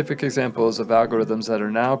specific examples of algorithms that are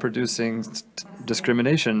now producing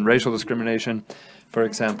discrimination, racial discrimination. For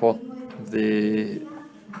example, the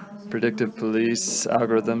predictive police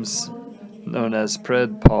algorithms known as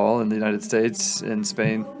PredPol in the United States. In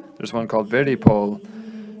Spain, there's one called Veripol,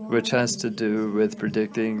 which has to do with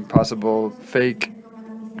predicting possible fake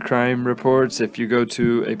crime reports. If you go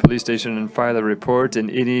to a police station and file a report in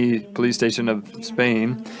any police station of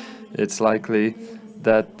Spain, it's likely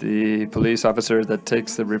that the police officer that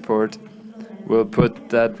takes the report will put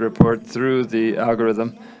that report through the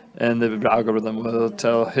algorithm, and the algorithm will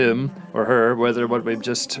tell him or her whether what we've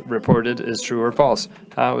just reported is true or false.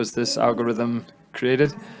 How is this algorithm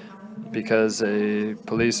created? Because a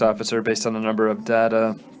police officer, based on a number of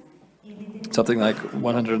data, something like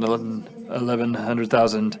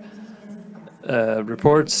 1,100,000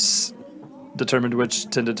 reports determined which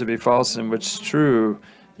tended to be false and which true.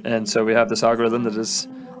 And so we have this algorithm that is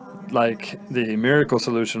like the miracle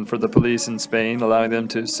solution for the police in Spain, allowing them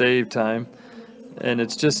to save time. And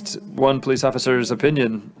it's just one police officer's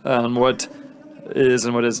opinion on what is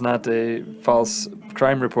and what is not a false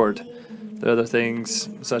crime report. There are other things,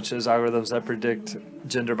 such as algorithms that predict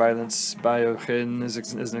gender violence. Biogen is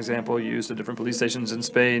an example used at different police stations in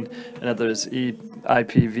Spain, and there's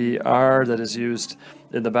IPVR that is used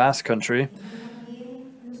in the Basque Country.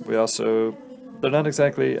 They're not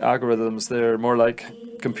exactly algorithms, they're more like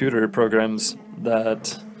computer programs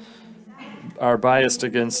that are biased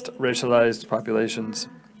against racialized populations.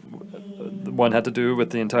 One had to do with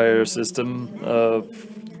the entire system of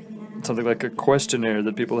something like a questionnaire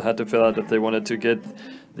that people had to fill out if they wanted to get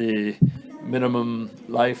the minimum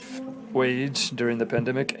life wage during the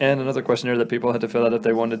pandemic, and another questionnaire that people had to fill out if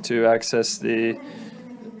they wanted to access the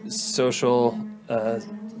social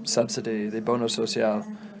subsidy, the bono social.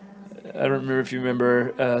 I don't remember if you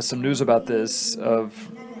remember some news about this,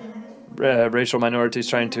 of racial minorities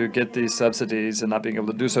trying to get these subsidies and not being able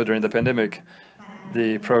to do so during the pandemic.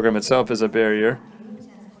 The program itself is a barrier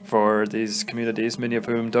for these communities, many of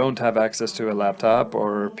whom don't have access to a laptop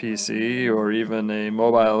or PC or even a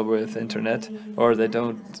mobile with internet, or they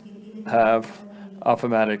don't have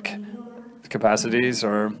automatic capacities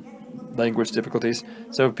or language difficulties.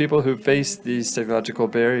 So people who face these technological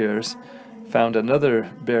barriers found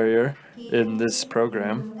another barrier in this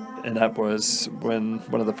program, and that was when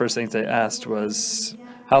one of the first things they asked was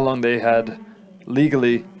how long they had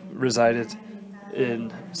legally resided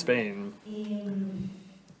in Spain.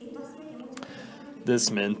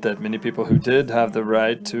 This meant that many people who did have the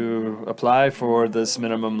right to apply for this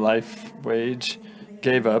minimum life wage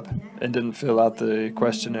gave up and didn't fill out the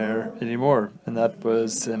questionnaire anymore. And that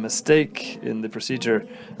was a mistake in the procedure,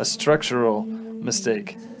 a structural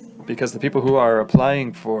mistake, because the people who are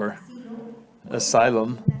applying for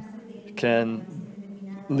asylum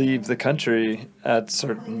can leave the country at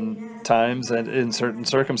certain times and in certain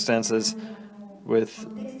circumstances with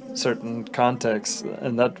certain contexts,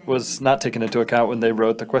 and that was not taken into account when they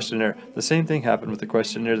wrote the questionnaire. The same thing happened with the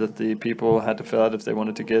questionnaire that the people had to fill out if they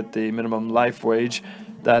wanted to get the minimum life wage.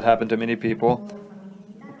 That happened to many people.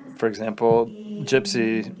 For example,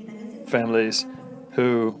 gypsy families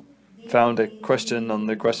who found a question on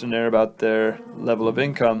the questionnaire about their level of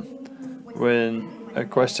income, when a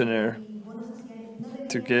questionnaire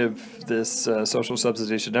to give this social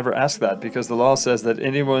subsidy should never ask that, because the law says that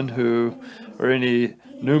anyone who, or any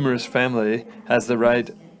numerous family, has the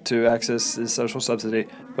right to access this social subsidy.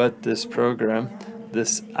 But this program,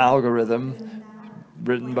 this algorithm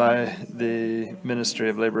written by the Ministry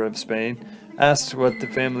of Labor of Spain, asked what the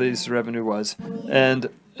family's revenue was, and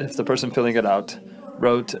if the person filling it out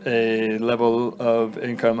wrote a level of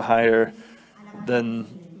income higher than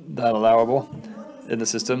that allowable in the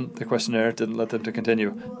system, the questionnaire didn't let them to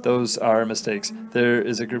continue. Those are mistakes. There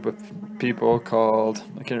is a group of people called,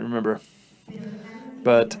 I can't remember,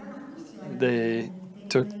 but they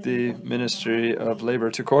took the Ministry of Labor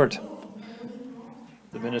to court.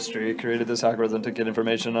 The ministry created this algorithm to get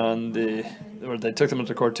information on or they took them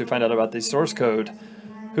to court to find out about the source code,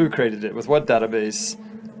 who created it, with what database,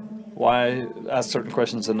 why ask certain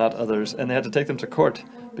questions and not others, and they had to take them to court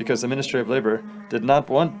because the Ministry of Labor did not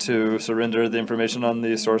want to surrender the information on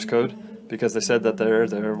the source code, because they said that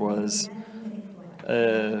there was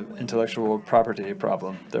an intellectual property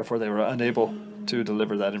problem. Therefore, they were unable to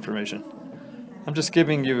deliver that information. I'm just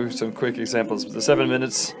giving you some quick examples. The 7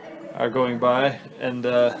 minutes are going by, and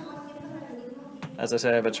as I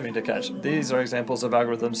say, I have a train to catch. These are examples of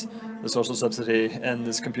algorithms, the social subsidy, and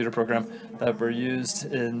this computer program that were used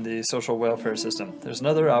in the social welfare system. There's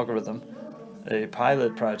another algorithm, a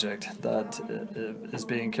pilot project that is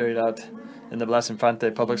being carried out in the Blas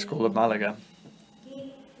Infante Public School of Malaga,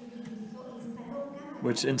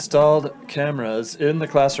 which installed cameras in the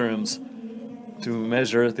classrooms to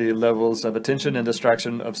measure the levels of attention and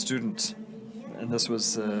distraction of students. And this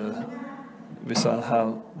was, we saw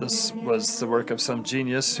how this was the work of some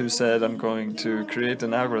genius who said, I'm going to create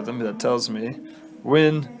an algorithm that tells me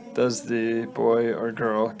when does the boy or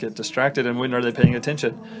girl get distracted and when are they paying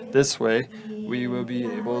attention. This way, we will be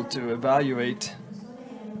able to evaluate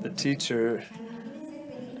the teacher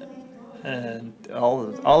and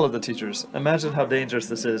all of the teachers. Imagine how dangerous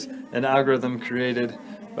this is. An algorithm created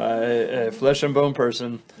by a flesh and bone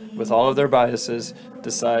person with all of their biases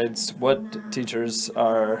decides what teachers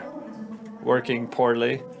are working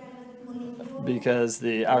poorly because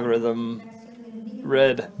the algorithm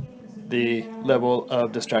read the level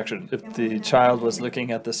of distraction. If the child was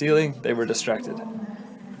looking at the ceiling, they were distracted.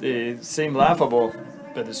 They seem laughable,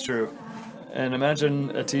 but it's true. And imagine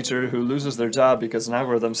a teacher who loses their job because an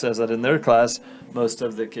algorithm says that in their class, most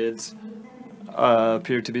of the kids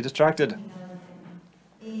appear to be distracted.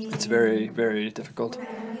 It's very, very difficult.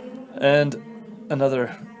 And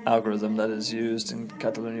another algorithm that is used in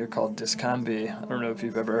Catalonia called Discambi. I don't know if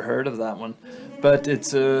you've ever heard of that one, but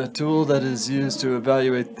it's a tool that is used to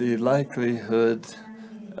evaluate the likelihood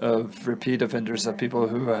of repeat offenders, of people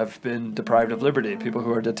who have been deprived of liberty, people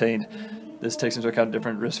who are detained. This takes into account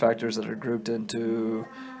different risk factors that are grouped into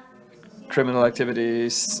criminal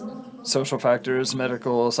activities, social factors,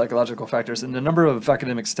 medical, psychological factors. In a number of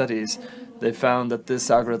academic studies, they found that this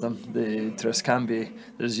algorithm, the Trescambi,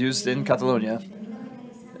 that is used in Catalonia,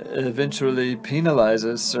 eventually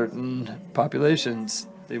penalizes certain populations,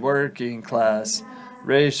 the working class,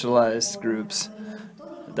 racialized groups,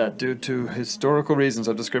 that due to historical reasons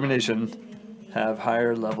of discrimination have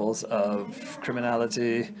higher levels of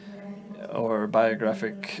criminality or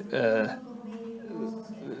biographic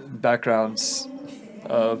backgrounds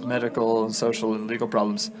of medical and social and legal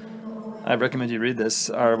problems. I recommend you read this.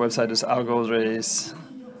 Our website is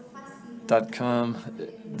AlgoRace.com.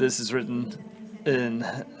 This is written in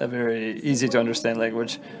a very easy to understand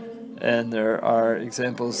language, and there are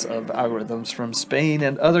examples of algorithms from Spain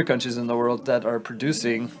and other countries in the world that are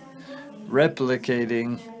producing,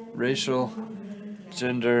 replicating racial,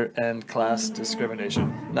 gender, and class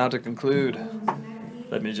discrimination. Now to conclude,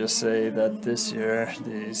 let me just say that this year,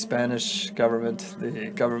 the Spanish government, the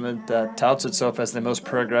government that touts itself as the most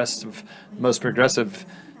progressive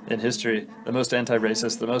in history, the most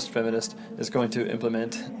anti-racist, the most feminist, is going to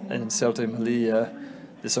implement in Ceuta and Melilla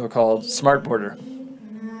the so-called smart border.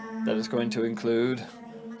 That is going to include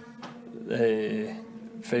a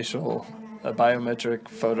biometric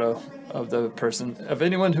photo of the person, of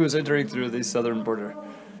anyone who is entering through the southern border,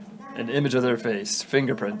 an image of their face,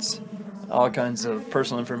 fingerprints, all kinds of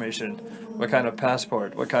personal information, what kind of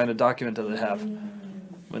passport, what kind of document do they have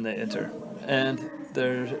when they enter. And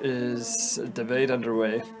there is a debate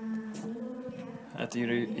underway at the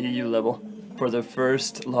EU level for the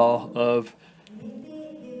first law of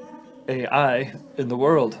AI in the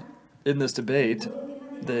world. In this debate,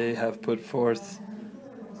 they have put forth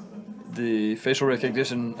the facial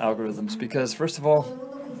recognition algorithms because, first of all,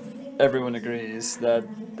 everyone agrees that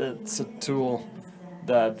it's a tool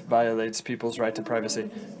that violates people's right to privacy.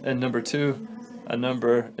 And number two, a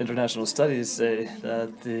number of international studies say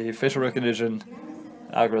that the facial recognition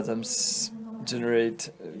algorithms generate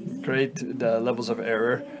great levels of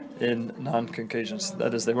error in non-Caucasians.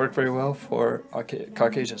 That is, they work very well for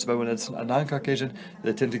Caucasians, but when it's a non-Caucasian,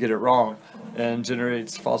 they tend to get it wrong and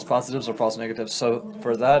generates false positives or false negatives. So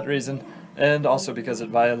for that reason, and also because it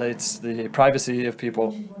violates the privacy of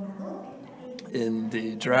people, in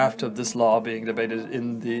the draft of this law being debated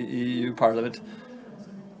in the EU Parliament,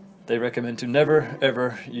 they recommend to never,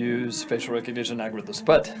 ever use facial recognition algorithms.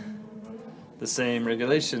 But the same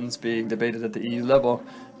regulations being debated at the EU level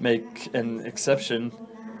make an exception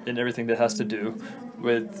in everything that has to do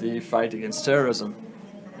with the fight against terrorism.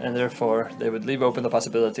 And therefore, they would leave open the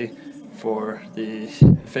possibility for the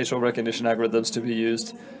facial recognition algorithms to be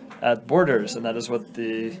used at borders. And that is what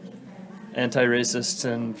the anti-racist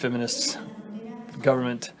and feminist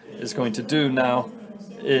government is going to do now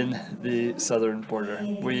in the southern border.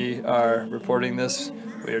 We are reporting this,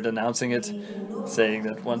 we are denouncing it, saying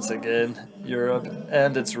that once again, Europe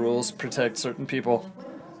and its rules protect certain people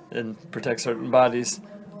and protect certain bodies,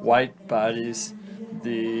 white bodies,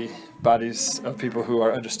 the bodies of people who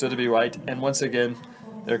are understood to be white, and once again,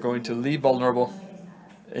 they're going to leave vulnerable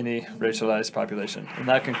any racialized population. And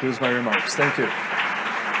that concludes my remarks. Thank you.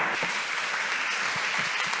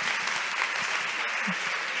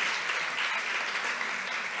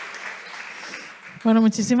 Bueno,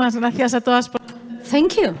 muchísimas gracias a todas por...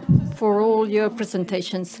 Thank you for all your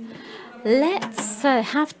presentations. Let's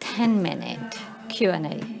have 10-minute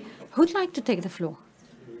Q&A. Who'd like to take the floor?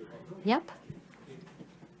 Yep.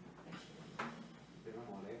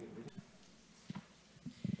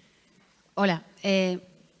 Hola.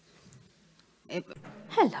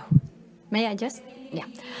 Hello. May I just? Yeah.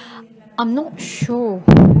 I'm not sure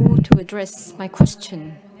who to address my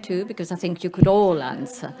question to, because I think you could all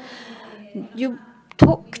answer. You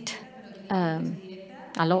talked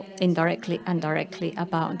a lot indirectly and directly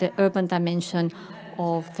about the urban dimension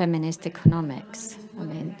of feminist economics. I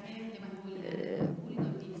mean,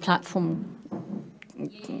 platform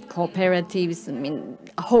cooperatives, I mean,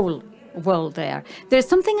 a whole world there. There's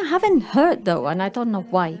something I haven't heard, though, and I don't know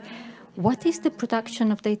why. what is the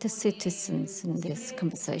production of data citizens in this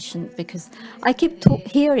conversation? Because I keep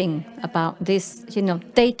hearing about this,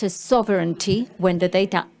 data sovereignty when the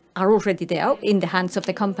data are already there in the hands of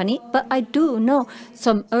the company. But I do know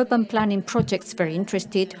some urban planning projects very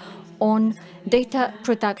interested on data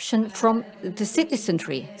production from the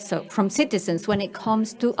citizenry, so from citizens when it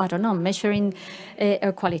comes to, I don't know, measuring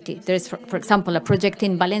air quality. There's, for example, a project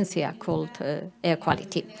in Valencia called Air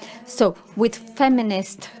Quality. So with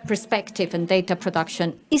feminist perspective and data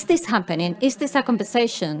production, is this happening? Is this a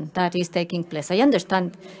conversation that is taking place? I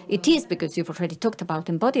understand it is because you've already talked about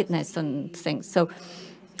embodiedness and things. So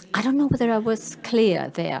I don't know whether I was clear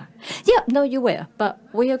there. Yeah, no, you were, but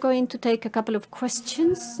we are going to take a couple of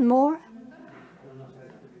questions more.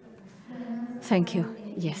 Thank you.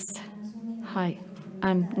 Yes. Hi,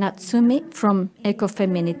 I'm Natsumi from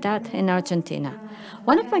Ecofeminidad in Argentina.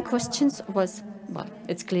 One of my questions was, well,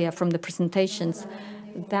 it's clear from the presentations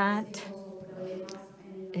that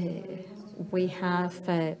we have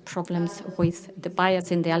problems with the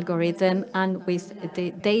bias in the algorithm and with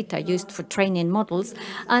the data used for training models.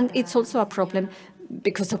 And it's also a problem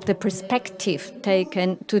because of the perspective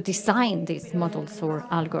taken to design these models or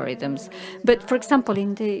algorithms. But for example,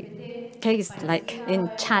 in the case like in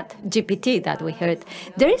ChatGPT that we heard,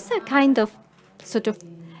 there is a kind of sort of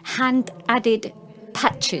hand-added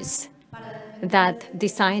patches that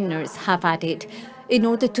designers have added in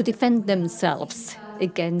order to defend themselves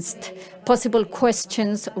against possible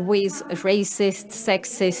questions with racist,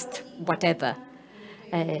 sexist, whatever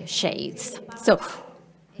shades. So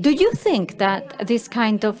do you think that this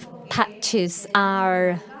kind of patches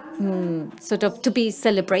are sort of to be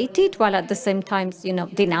celebrated while at the same time,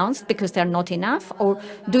 denounced because they're not enough? Or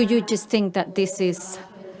do you just think that this is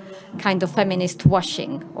kind of feminist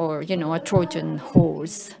washing or, a Trojan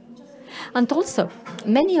horse? And also,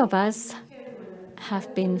 many of us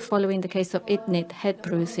have been following the case of Idnit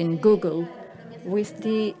Hedbruth in Google with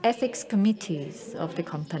the ethics committees of the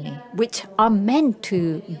company, which are meant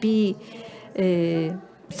to be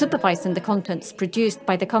supervising the contents produced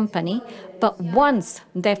by the company. But once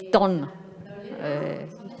they've done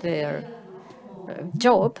their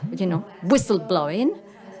job, whistleblowing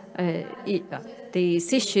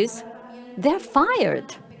these issues, they're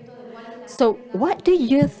fired. So what do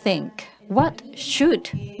you think? What should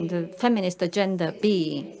the feminist agenda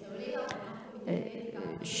be?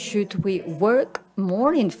 Should we work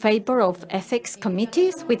more in favor of ethics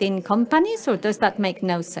committees within companies, or does that make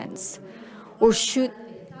no sense? Or should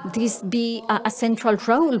this be a central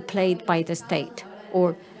role played by the state?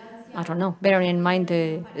 Or, I don't know, bearing in mind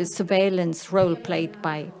the surveillance role played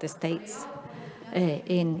by the states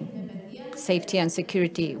in safety and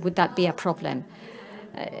security, would that be a problem?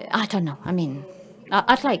 I don't know. I mean,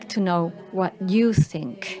 I'd like to know what you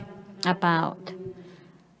think about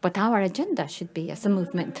what our agenda should be as a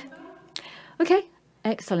movement. Okay,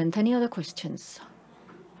 excellent. Any other questions?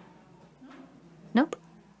 Nope.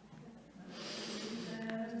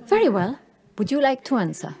 Very well. Would you like to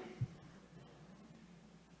answer?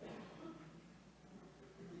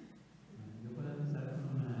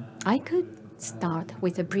 I could start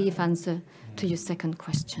with a brief answer to your second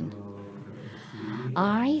question.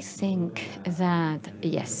 I think that,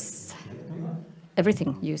 yes,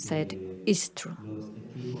 everything you said is true.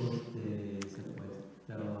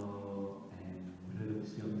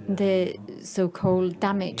 The so-called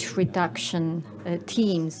damage reduction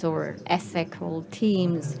teams or ethical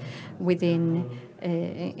teams within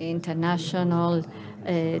international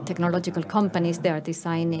technological companies, they are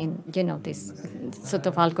designing, this sort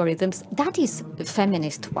of algorithms. That is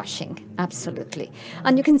feminist washing, absolutely.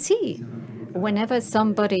 And you can see whenever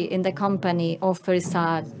somebody in the company offers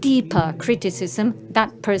a deeper criticism,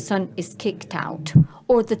 that person is kicked out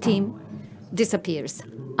or the team disappears,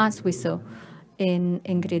 as we saw in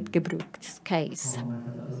Ingrid Gebruch's case.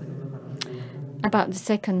 About the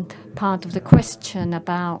second part of the question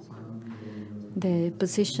about the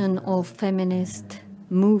position of feminist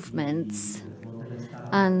movements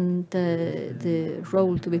and the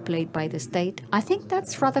role to be played by the state, I think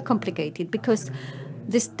that's rather complicated because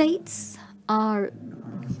the states are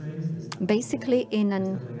basically in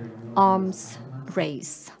an arms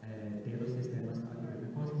race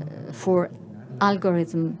for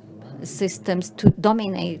algorithm systems to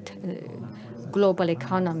dominate global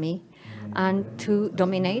economy and to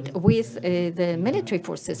dominate with the military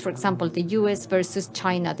forces. For example, the US versus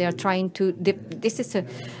China, they are trying to, this is a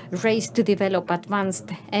race to develop advanced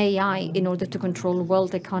AI in order to control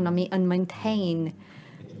world economy and maintain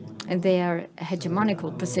their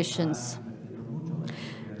hegemonical positions.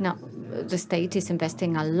 Now, the state is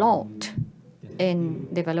investing a lot in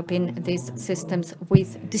developing these systems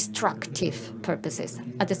with destructive purposes.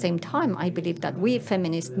 At the same time, I believe that we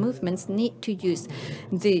feminist movements need to use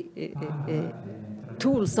the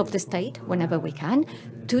tools of the state whenever we can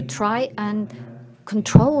to try and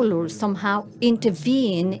control or somehow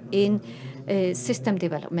intervene in system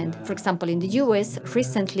development. For example, in the US,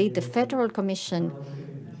 recently, the Federal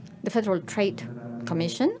Trade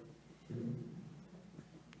Commission,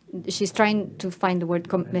 she's trying to find the word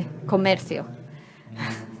comercio,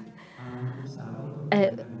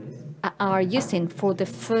 are using for the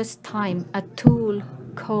first time a tool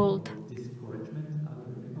called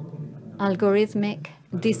algorithmic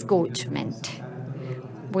disgorgement,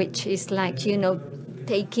 which is like,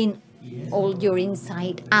 taking all your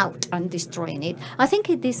inside out and destroying it. I think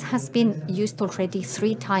this has been used already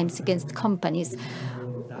 3 times against companies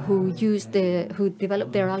who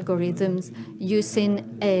develop their algorithms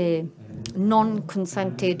using a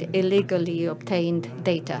non-consented, illegally obtained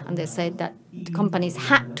data. And they said that the companies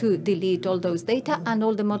had to delete all those data and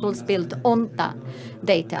all the models built on that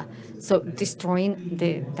data. So destroying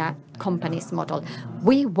that company's model.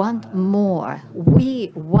 We want more.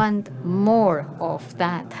 We want more of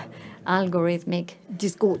that algorithmic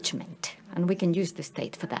disgorgement. And we can use the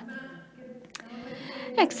state for that.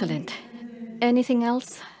 Excellent. Anything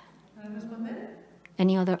else?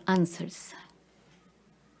 Any other answers?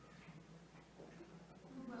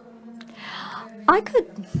 I could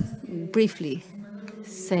briefly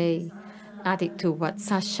add it to what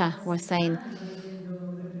Sasha was saying.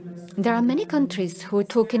 There are many countries who are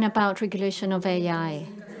talking about regulation of AI.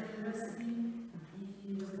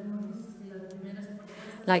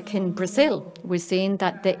 Like in Brazil, we're seeing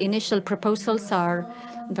that the initial proposals are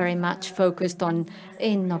very much focused on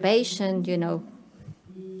innovation,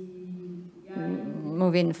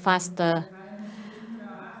 moving faster.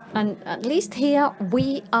 And at least here,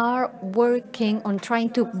 we are working on trying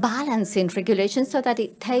to balance in regulation so that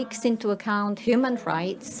it takes into account human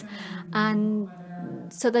rights and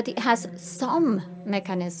so that it has some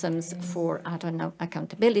mechanisms for,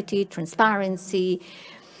 accountability, transparency,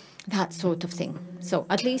 that sort of thing. So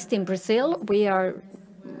at least in Brazil, we're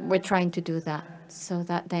trying to do that so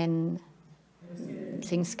that then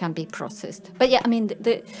things can be processed. But yeah,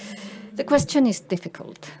 the question is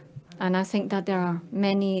difficult. And I think that there are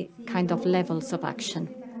many kind of levels of action.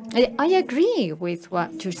 I agree with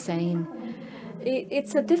what you're saying.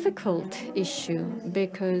 It's a difficult issue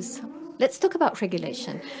because let's talk about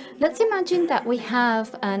regulation. Let's imagine that we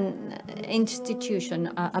have an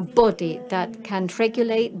institution, a body that can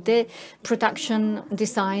regulate the production,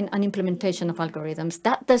 design, and implementation of algorithms.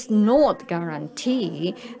 That does not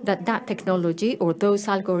guarantee that that technology or those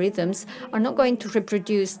algorithms are not going to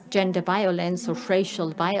reproduce gender violence or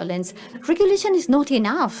racial violence. Regulation is not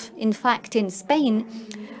enough. In fact, in Spain,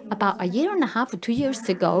 about 1.5 or 2 years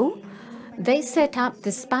ago, they set up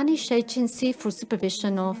the Spanish Agency for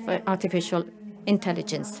Supervision of Artificial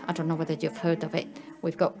Intelligence. I don't know whether you've heard of it.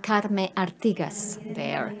 We've got Carme Artigas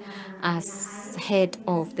there as head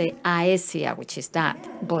of the AESIA, which is that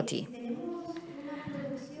body.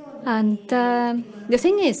 And the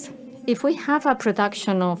thing is, if we have a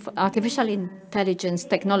production of artificial intelligence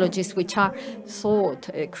technologies which are thought,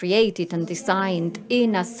 created and designed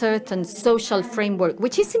in a certain social framework,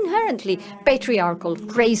 which is inherently patriarchal,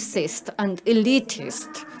 racist and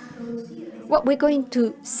elitist, what we're going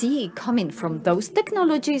to see coming from those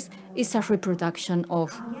technologies is a reproduction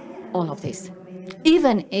of all of this,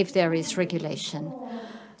 even if there is regulation.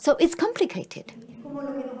 So it's complicated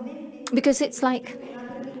because it's like,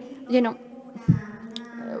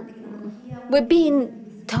 we're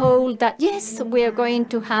being told that, yes, we're going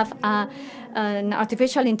to have an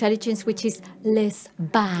artificial intelligence which is less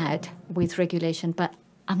bad with regulation, but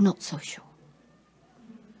I'm not so sure.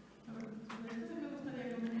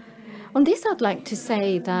 On this, I'd like to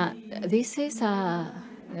say that this is a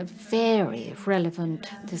very relevant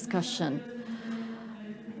discussion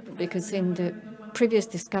because in the previous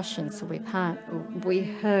discussions we've had, we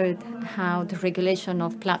heard how the regulation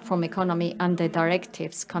of platform economy and the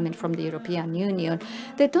directives coming from the European Union,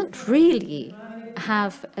 they don't really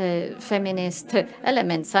have feminist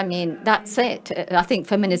elements. That's it. I think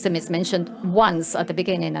feminism is mentioned once at the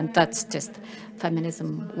beginning, and that's just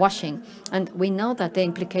feminism washing. And we know that the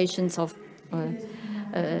implications of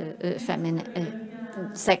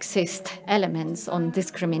sexist elements on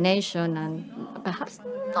discrimination and perhaps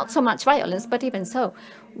not so much violence, but even so,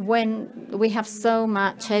 when we have so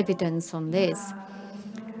much evidence on this,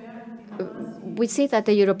 we see that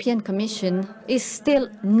the European Commission is still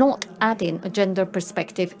not adding a gender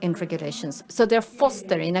perspective in regulations. So they're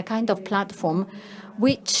fostering a kind of platform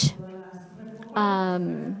which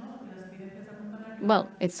Well,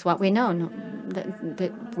 it's what we know. No?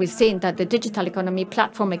 We've seen that the digital economy,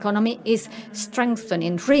 platform economy, is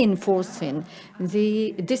strengthening, reinforcing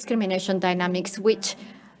the discrimination dynamics which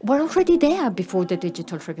were already there before the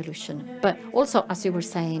digital revolution. But also, as you were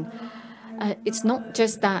saying, it's not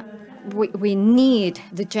just that we need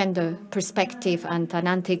the gender perspective and an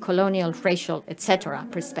anti-colonial, racial, etc.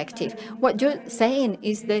 perspective. What you're saying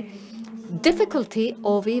is the difficulty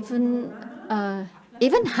of even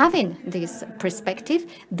having this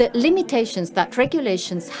perspective, the limitations that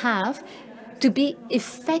regulations have to be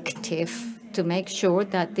effective to make sure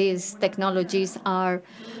that these technologies are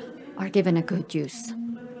given a good use.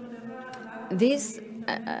 This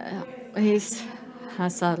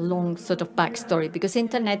has a long sort of backstory, because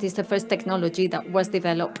internet is the first technology that was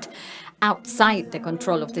developed outside the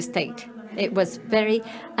control of the state. It was very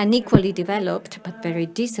unequally developed, but very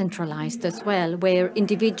decentralized as well, where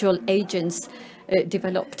individual agents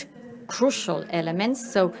developed crucial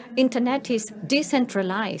elements. So internet is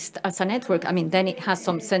decentralized as a network. I mean, then it has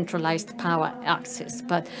some centralized power access.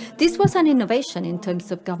 But this was an innovation in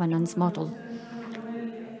terms of governance model,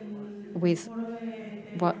 with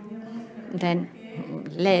what then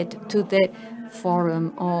led to the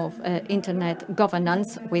forum of internet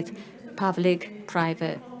governance with public,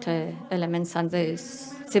 private elements and the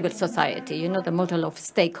civil society, you know, the model of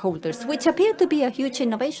stakeholders, which appeared to be a huge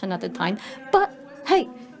innovation at the time. But hey,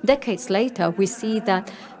 decades later, we see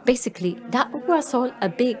that basically that was all a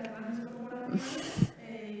big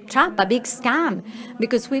trap, a big scam,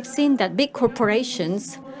 because we've seen that big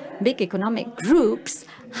corporations, big economic groups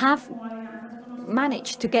have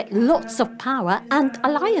managed to get lots of power and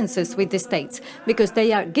alliances with the states, because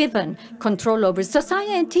they are given control over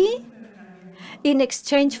society in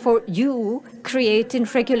exchange for you creating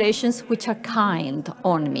regulations which are kind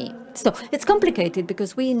on me. So it's complicated,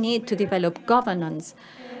 because we need to develop governance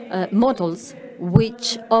models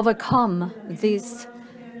which overcome this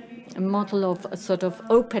model of sort of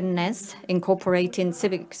openness, incorporating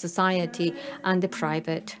civic society and the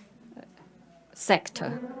private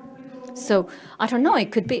sector. So I don't know,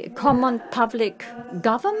 it could be common public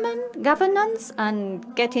governance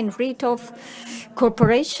and getting rid of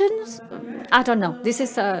corporations. I don't know. This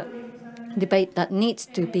is a debate that needs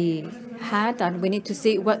to be had, and we need to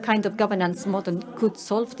see what kind of governance model could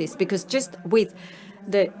solve this, because just with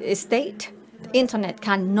the state, internet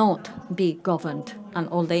cannot be governed and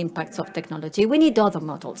all the impacts of technology. We need other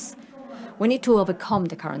models. We need to overcome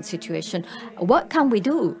the current situation. What can we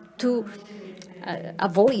do to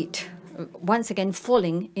avoid once again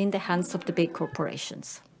falling in the hands of the big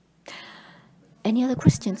corporations? Any other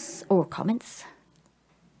questions or comments?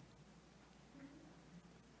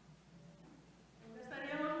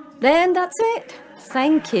 Then that's it.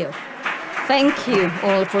 Thank you. Thank you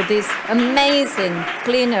all for this amazing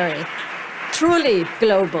plenary, truly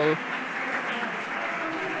global.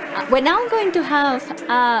 We're now going to have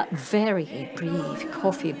a very brief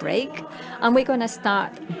coffee break, and we're going to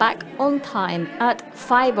start back on time at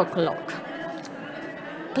 5 o'clock.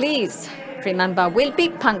 Please remember, we'll be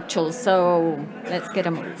punctual, so let's get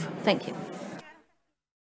a move. Thank you.